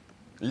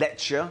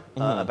lecture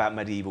about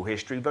medieval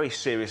history very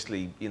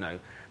seriously, you know.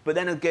 But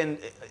then again,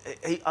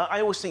 I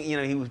always think, you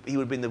know, he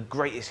would have been the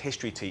greatest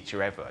history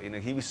teacher ever. You know,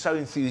 he was so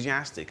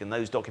enthusiastic, and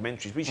those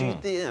documentaries, which you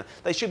know,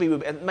 they should be.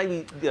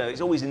 Maybe, you know,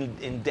 it's always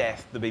in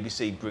death the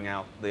BBC bring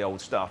out the old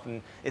stuff,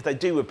 and if they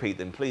do repeat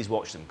them, please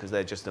watch them because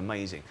they're just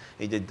amazing.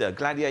 He did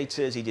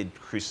Gladiators, he did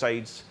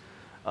Crusades.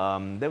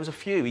 There was a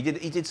few. He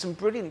did some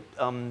brilliant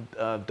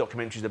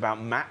documentaries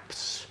about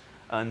maps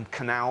and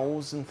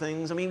canals and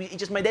things. I mean, he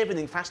just made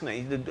everything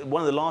fascinating.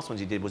 One of the last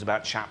ones he did was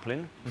about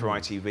Chaplin for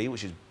ITV,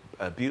 which is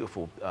a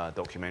beautiful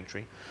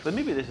documentary. But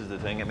maybe this is the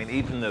thing. I mean,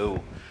 even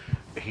though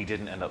he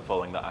didn't end up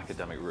following that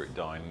academic route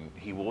down,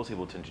 he was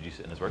able to introduce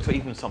it in his work. So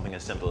even something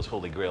as simple as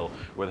Holy Grail,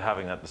 where they're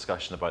having that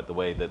discussion about the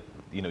way that,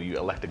 you know, you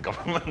elect a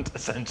government,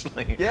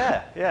 essentially.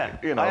 Yeah.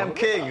 You know, I am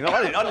king. You know,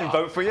 I didn't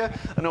vote for you,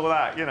 and all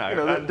that. You know,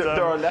 and,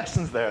 there are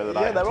lessons there that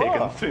I've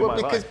taken through my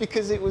life.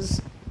 Because it was.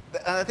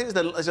 I think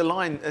there's a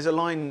line. Is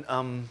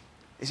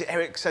it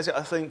Eric says it?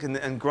 I think,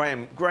 and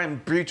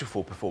Graham,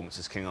 beautiful performance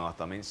as King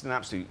Arthur. I mean, it's an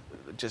absolute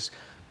just.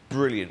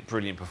 Brilliant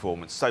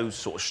performance. So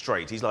sort of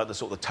straight. He's like the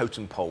sort of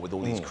totem pole with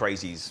all these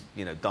crazies,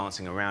 you know,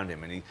 dancing around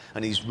him,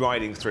 and he's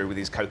riding through with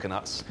his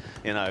coconuts,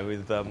 you know,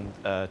 with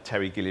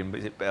Terry Gilliam.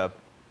 Is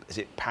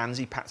it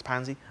Pansy?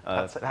 Patsy,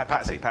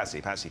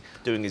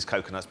 doing his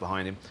coconuts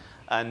behind him,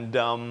 and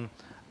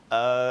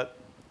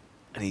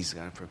he's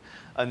going through.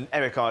 And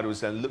Eric Idle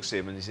looks at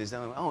him and he says,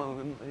 "Oh,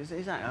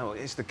 is that? Oh,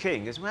 it's the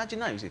king." He goes, "Well, how do you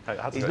know?"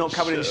 He's not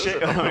covered in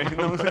shit.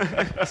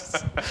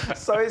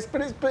 So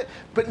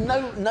but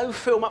no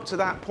film up to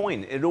that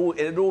point. It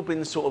had all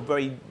been sort of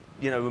very,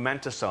 you know,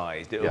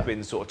 romanticised. It had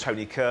been sort of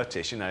Tony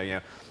Curtis, you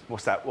know.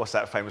 What's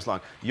that famous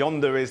line?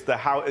 "Yonder is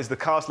the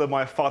castle of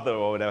my father,"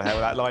 or whatever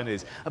that line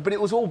is. But it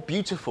was all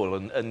beautiful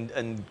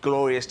and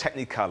glorious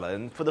Technicolor.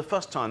 And for the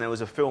first time, there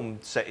was a film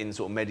set in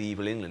sort of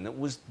medieval England that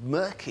was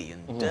murky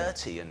and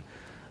dirty and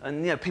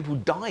you know, people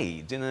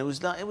died. You know, it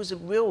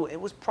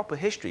was proper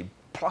history.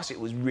 Plus, it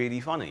was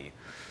really funny.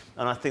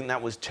 And I think that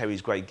was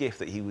Terry's great gift,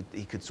 that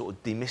he could sort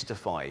of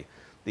demystify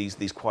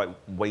these quite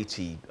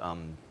weighty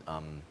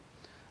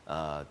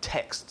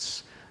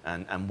texts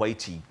and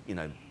weighty, you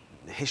know,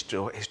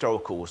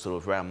 historical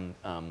sort of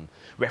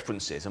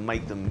references, and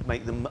make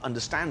them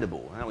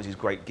understandable. And that was his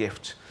great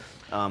gift.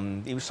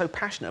 He was so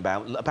passionate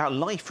about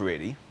life,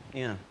 really.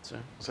 Yeah. So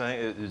I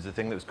think it was the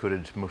thing that was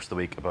quoted most of the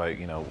week about,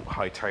 you know,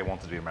 how Terry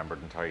wanted to be remembered,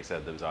 and Terry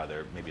said there was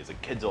either maybe as a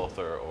kid's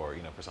author or,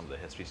 you know, for some of the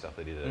history stuff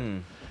that he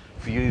did.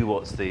 For you,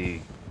 what's the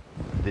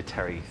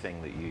Terry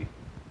thing that you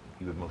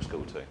would most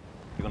go to? You're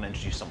going to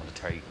introduce someone to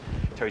Terry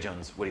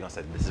Jones. What are you going to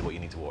say? This is what you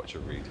need to watch or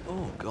read.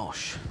 Oh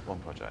gosh, one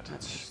project.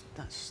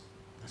 That's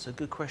a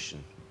good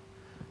question.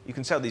 You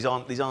can tell these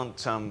aren't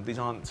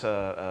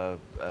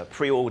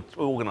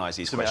pre-organised,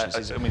 these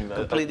questions. I mean,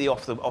 completely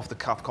off the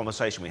cuff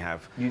conversation we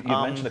have. You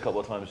mentioned a couple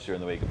of times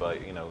during the week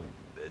about, you know,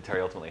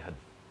 Terry ultimately had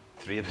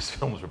 3 of his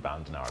films were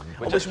banned in Ireland.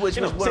 Which was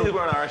an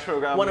Irish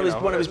programme. One of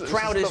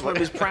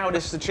his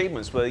proudest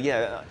achievements. But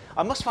yeah,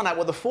 I must find out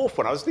what the 4th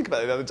one. I was thinking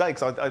about it the other day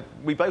because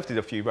we both did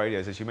a few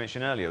radios, as you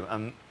mentioned earlier.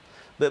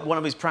 But one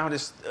of his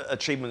proudest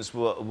achievements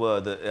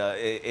were that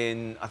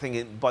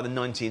by the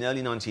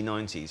early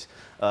 1990s,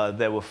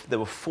 there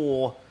were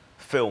 4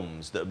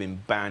 films that had been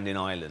banned in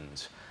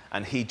Ireland,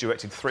 and he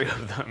directed 3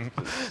 of them.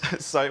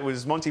 So it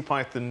was Monty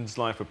Python's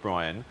Life of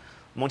Brian,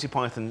 Monty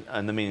Python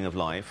and the Meaning of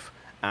Life,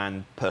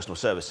 and Personal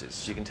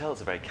Services. You can tell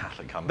it's a very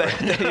Catholic country.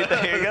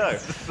 There you go.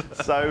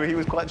 So he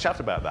was quite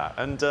chuffed about that,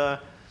 and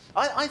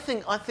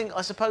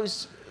I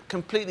suppose.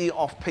 Completely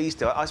off piece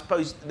there. I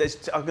suppose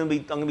I'm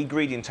going to be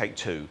greedy and take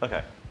 2.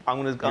 Okay.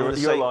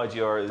 You're allowed.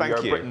 You're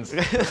Britain's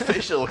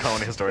official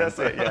comedy historian. That's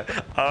it.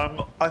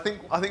 Yeah. I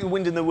think The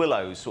Wind in the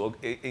Willows sort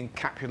of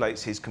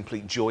encapsulates his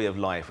complete joy of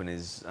life and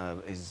his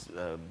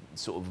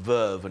sort of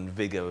verve and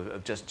vigour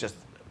of just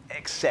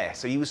excess.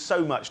 So he was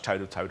so much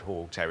Toad of Toad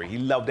Hall, Terry. He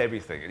loved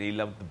everything, and he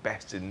loved the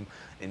best in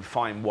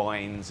fine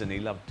wines, and he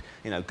loved,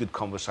 you know, good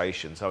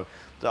conversation. So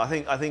I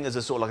think as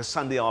a sort of like a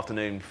Sunday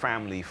afternoon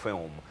family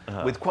film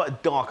with quite a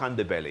dark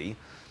underbelly,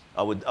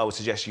 I would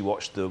suggest you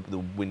watch the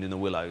Wind in the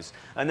Willows.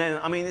 And then,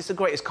 I mean, it's the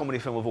greatest comedy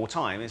film of all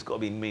time. It's got to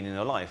be Meaning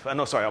of Life.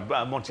 No, sorry,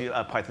 Monty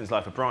Python's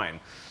Life of Brian.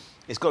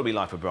 It's got to be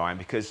Life of Brian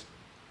because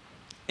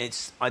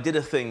I did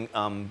a thing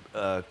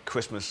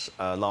Christmas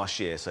last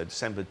year, so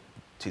December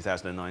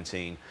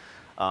 2019,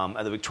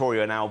 at the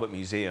Victoria and Albert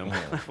Museum.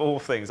 Of all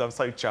things, I'm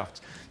so chuffed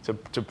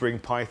to bring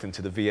Python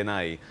to the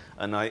V&A,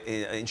 and I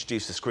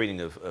introduced the screening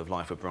of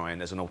Life of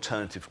Brian as an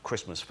alternative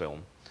Christmas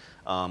film.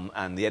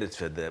 And the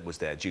editor that was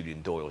there,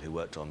 Julian Doyle, who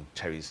worked on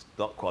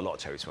quite a lot of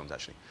Terry's films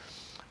actually,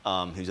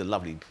 who's a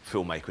lovely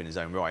filmmaker in his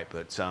own right.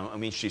 But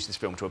we introduced this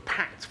film to a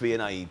packed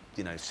V&A,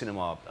 you know,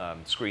 cinema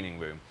screening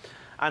room,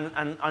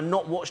 and I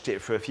not watched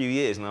it for a few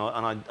years, and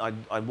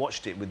I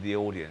watched it with the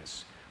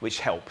audience, which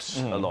helps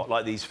a lot.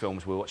 Like these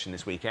films we're watching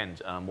this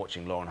weekend,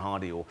 watching Lauren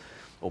Hardy or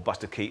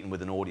Buster Keaton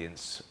with an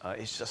audience.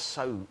 It's just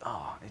so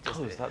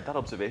that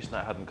observation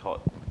I hadn't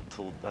caught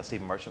till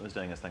Stephen Merchant was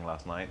doing his thing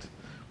last night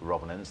with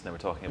Robin Ince, and they were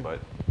talking about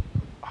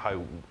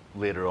how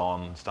later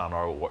on Stan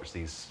Laurel would watch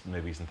these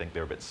movies and think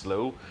they're a bit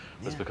slow.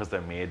 It's because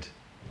they're made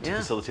to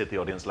facilitate the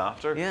audience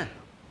laughter. Yeah,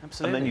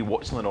 absolutely. And then you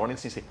watch them in an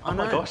audience and you say, oh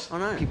my gosh,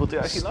 people do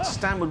actually laugh.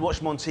 Stan would watch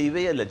them on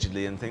TV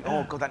allegedly and think,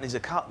 oh God, that needs a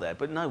cut there.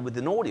 But no, with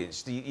an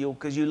audience,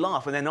 because you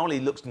laugh, and then Ollie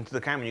looks into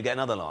the camera and you get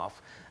another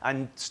laugh.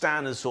 And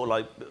Stan is sort of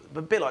like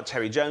a bit like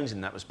Terry Jones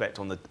in that respect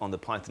on the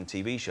Python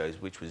TV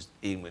shows, which was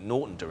Ian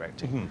McNaughton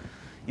directing.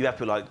 You have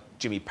people like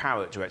Jimmy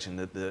Parrott directing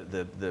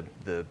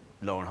the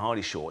Lauren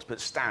Hardy shorts,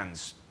 but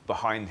Stan's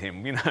behind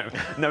him, you know,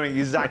 knowing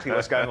exactly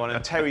what's going on.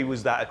 And Terry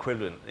was that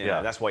equivalent. You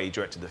know, that's why he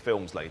directed the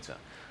films later.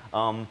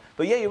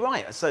 But yeah, you're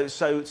right. So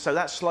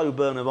that slow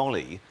burn of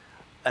Ollie,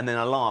 and then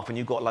a laugh, and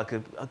you've got like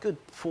a good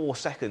 4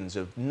 seconds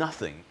of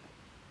nothing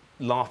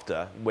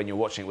laughter when you're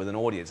watching it with an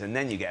audience, and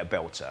then you get a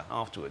belter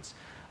afterwards.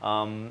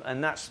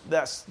 And that's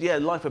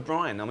Life of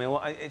Brian. I mean,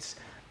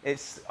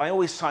 I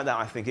always cite that.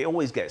 I think it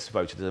always gets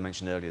voted, as I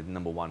mentioned earlier, the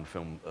 #1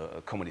 film,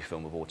 comedy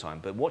film of all time.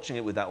 But watching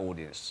it with that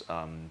audience,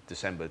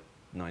 December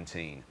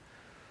 19,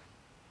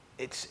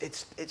 it's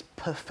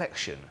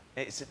perfection.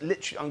 It's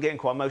literally. I'm getting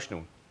quite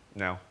emotional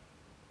now.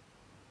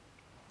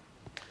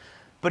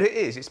 But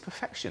it's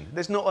perfection.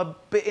 There's not a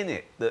bit in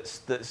it that's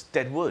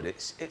dead wood.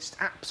 It's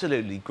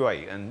absolutely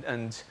great,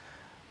 and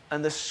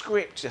the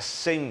script just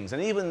sings,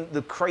 and even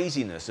the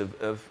craziness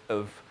of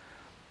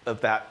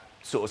that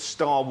sort of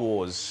Star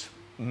Wars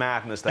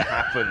madness that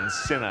happens,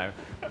 you know,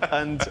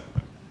 and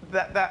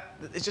that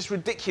it's just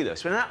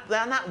ridiculous. And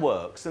that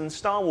works. And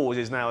Star Wars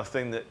is now a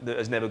thing that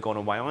has never gone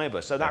away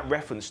either. So that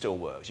reference still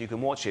works. You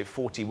can watch it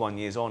 41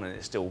 years on, and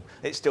it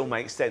still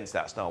makes sense,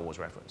 that Star Wars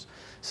reference.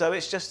 So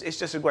it's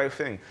just a great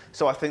thing.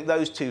 So I think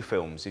those two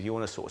films, if you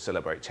want to sort of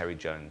celebrate Terry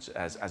Jones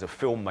as a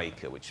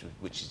filmmaker, which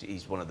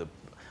he's one of the,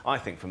 I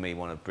think for me,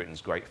 one of Britain's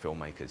great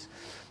filmmakers,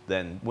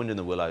 then Wind in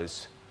the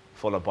Willows,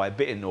 followed by a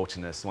bit of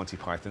naughtiness, Monty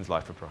Python's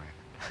Life of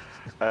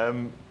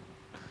Brian.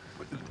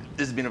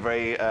 This has been a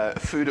very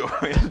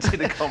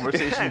food-oriented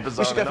conversation.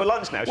 We should go for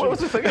lunch now. What was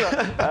the thing of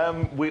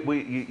that?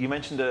 You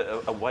mentioned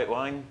a white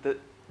wine that.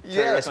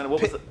 Yes, what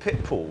was it?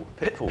 Pitbull.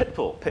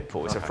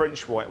 It's a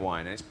French white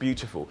wine, and it's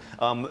beautiful.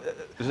 Any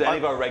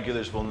of our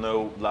regulars will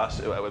know.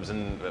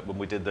 When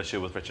we did the show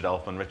with Richard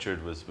Elfman.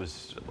 Richard was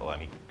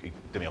he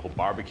did me a whole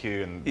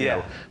barbecue and you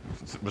know,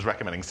 was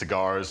recommending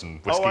cigars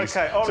and whiskies.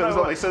 Oh, okay. Oh, so no, it was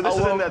lovely. So this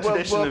is in that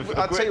tradition of.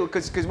 I'll tell you,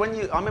 because when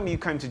I remember you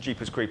came to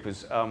Jeepers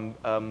Creepers.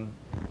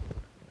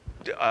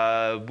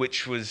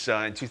 Which was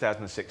in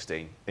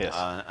 2016. Yes.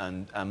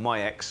 And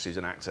my ex, who's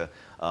an actor,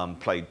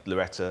 played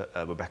Loretta,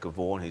 Rebecca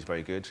Vaughan, who's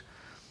very good.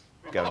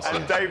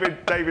 And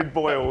David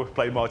Boyle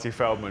played Marty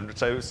Feldman.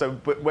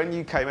 But when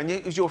you came,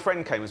 and your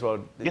friend came as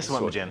well. Yes, I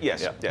went with Jen.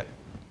 Yes, yeah.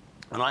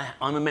 And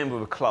I'm a member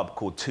of a club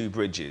called Two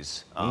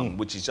Bridges,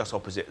 which is just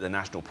opposite the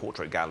National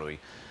Portrait Gallery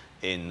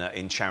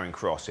in Charing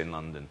Cross in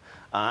London.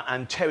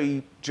 And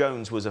Terry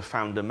Jones was a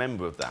founder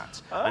member of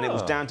that. And it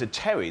was down to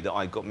Terry that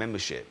I got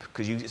membership,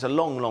 because it's a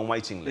long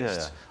waiting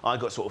list. Yeah. I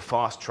got sort of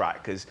fast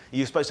track, because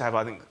you're supposed to have,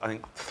 I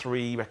think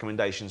 3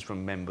 recommendations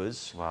from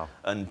members. Wow.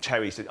 And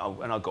Terry said,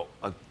 I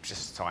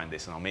just signed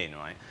this and I'm in,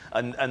 right?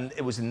 And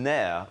it was in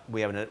there,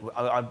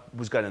 I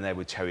was going in there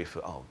with Terry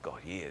for,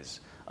 years.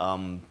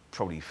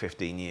 Probably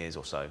 15 years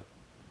or so.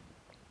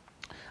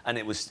 And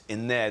it was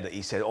in there that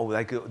he said,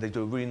 they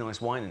do a really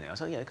nice wine in there. I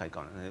said, yeah, okay, go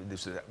on. And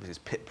this is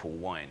Pitpoul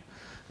wine.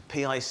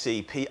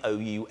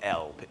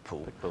 P-I-C-P-O-U-L,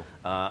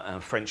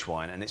 Pitpoul. French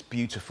wine, and it's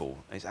beautiful.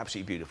 It's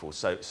absolutely beautiful.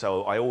 So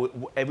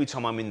every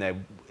time I'm in there,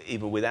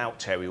 either without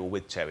Terry or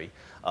with Terry,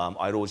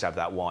 I'd always have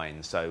that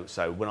wine. So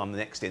when I'm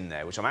next in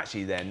there, which I'm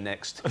actually there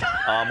next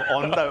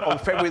on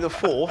February the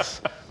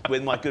 4th,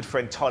 with my good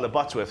friend Tyler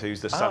Butterworth, who's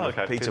the son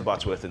of Peter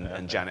Butterworth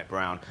and Janet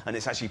Brown, and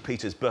it's actually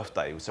Peter's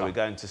birthday. So we're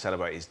going to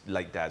celebrate his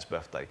late dad's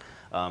birthday,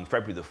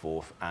 February the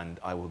 4th, and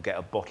I will get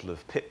a bottle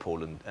of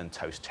Pitpoul and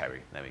toast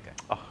Terry. There we go.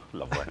 Oh,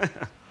 lovely.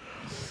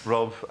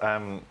 Rob,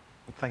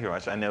 Thank you very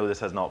much. I know this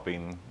has not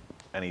been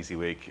an easy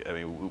week. I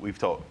mean, we've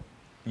talked,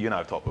 you and I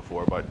have talked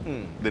before about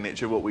the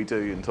nature of what we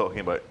do and talking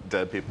about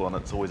dead people, and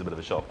it's always a bit of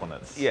a shock when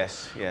it's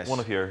yes. one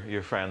of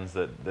your friends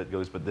that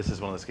goes. But this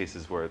is one of those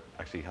cases where it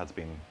actually has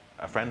been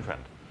a friend.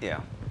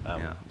 Yeah.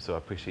 So I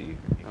appreciate you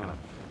kind of.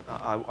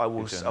 I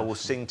will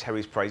sing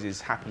Terry's praises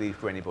happily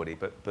for anybody,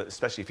 but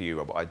especially for you,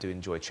 Robert. I do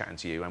enjoy chatting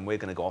to you, and we're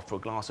going to go off for a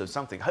glass of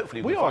something.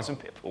 Hopefully we'll find some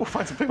people. We'll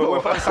find some people. But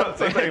we'll find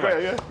something.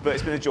 Anyway, yeah. But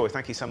it's been a joy.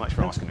 Thank you so much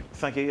for asking me.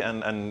 Thank you,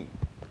 and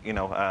you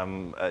know,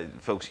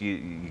 folks, you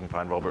can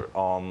find Robert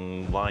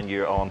online.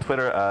 You're on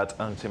Twitter at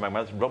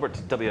Robert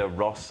W.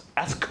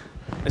 Ross-esque.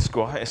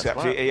 Esquire, it's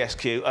actually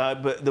ESQ,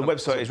 but the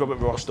website is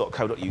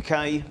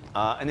robertross.co.uk,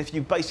 and if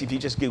you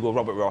just Google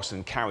Robert Ross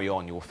and Carry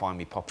On, you'll find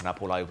me popping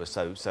up all over.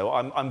 So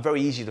I'm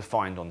very easy to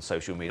find on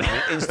social media,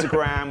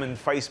 Instagram and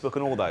Facebook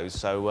and all those.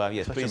 So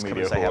yes, please come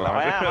and say hello.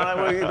 I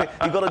am.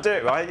 You've got to do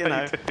it, right? You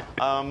know,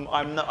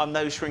 I'm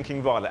no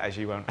shrinking violet, as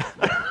you won't.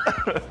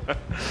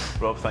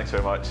 Rob, thanks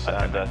very much,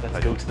 and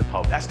let's go to the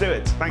pub. Let's do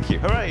it. Thank you.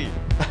 Hooray!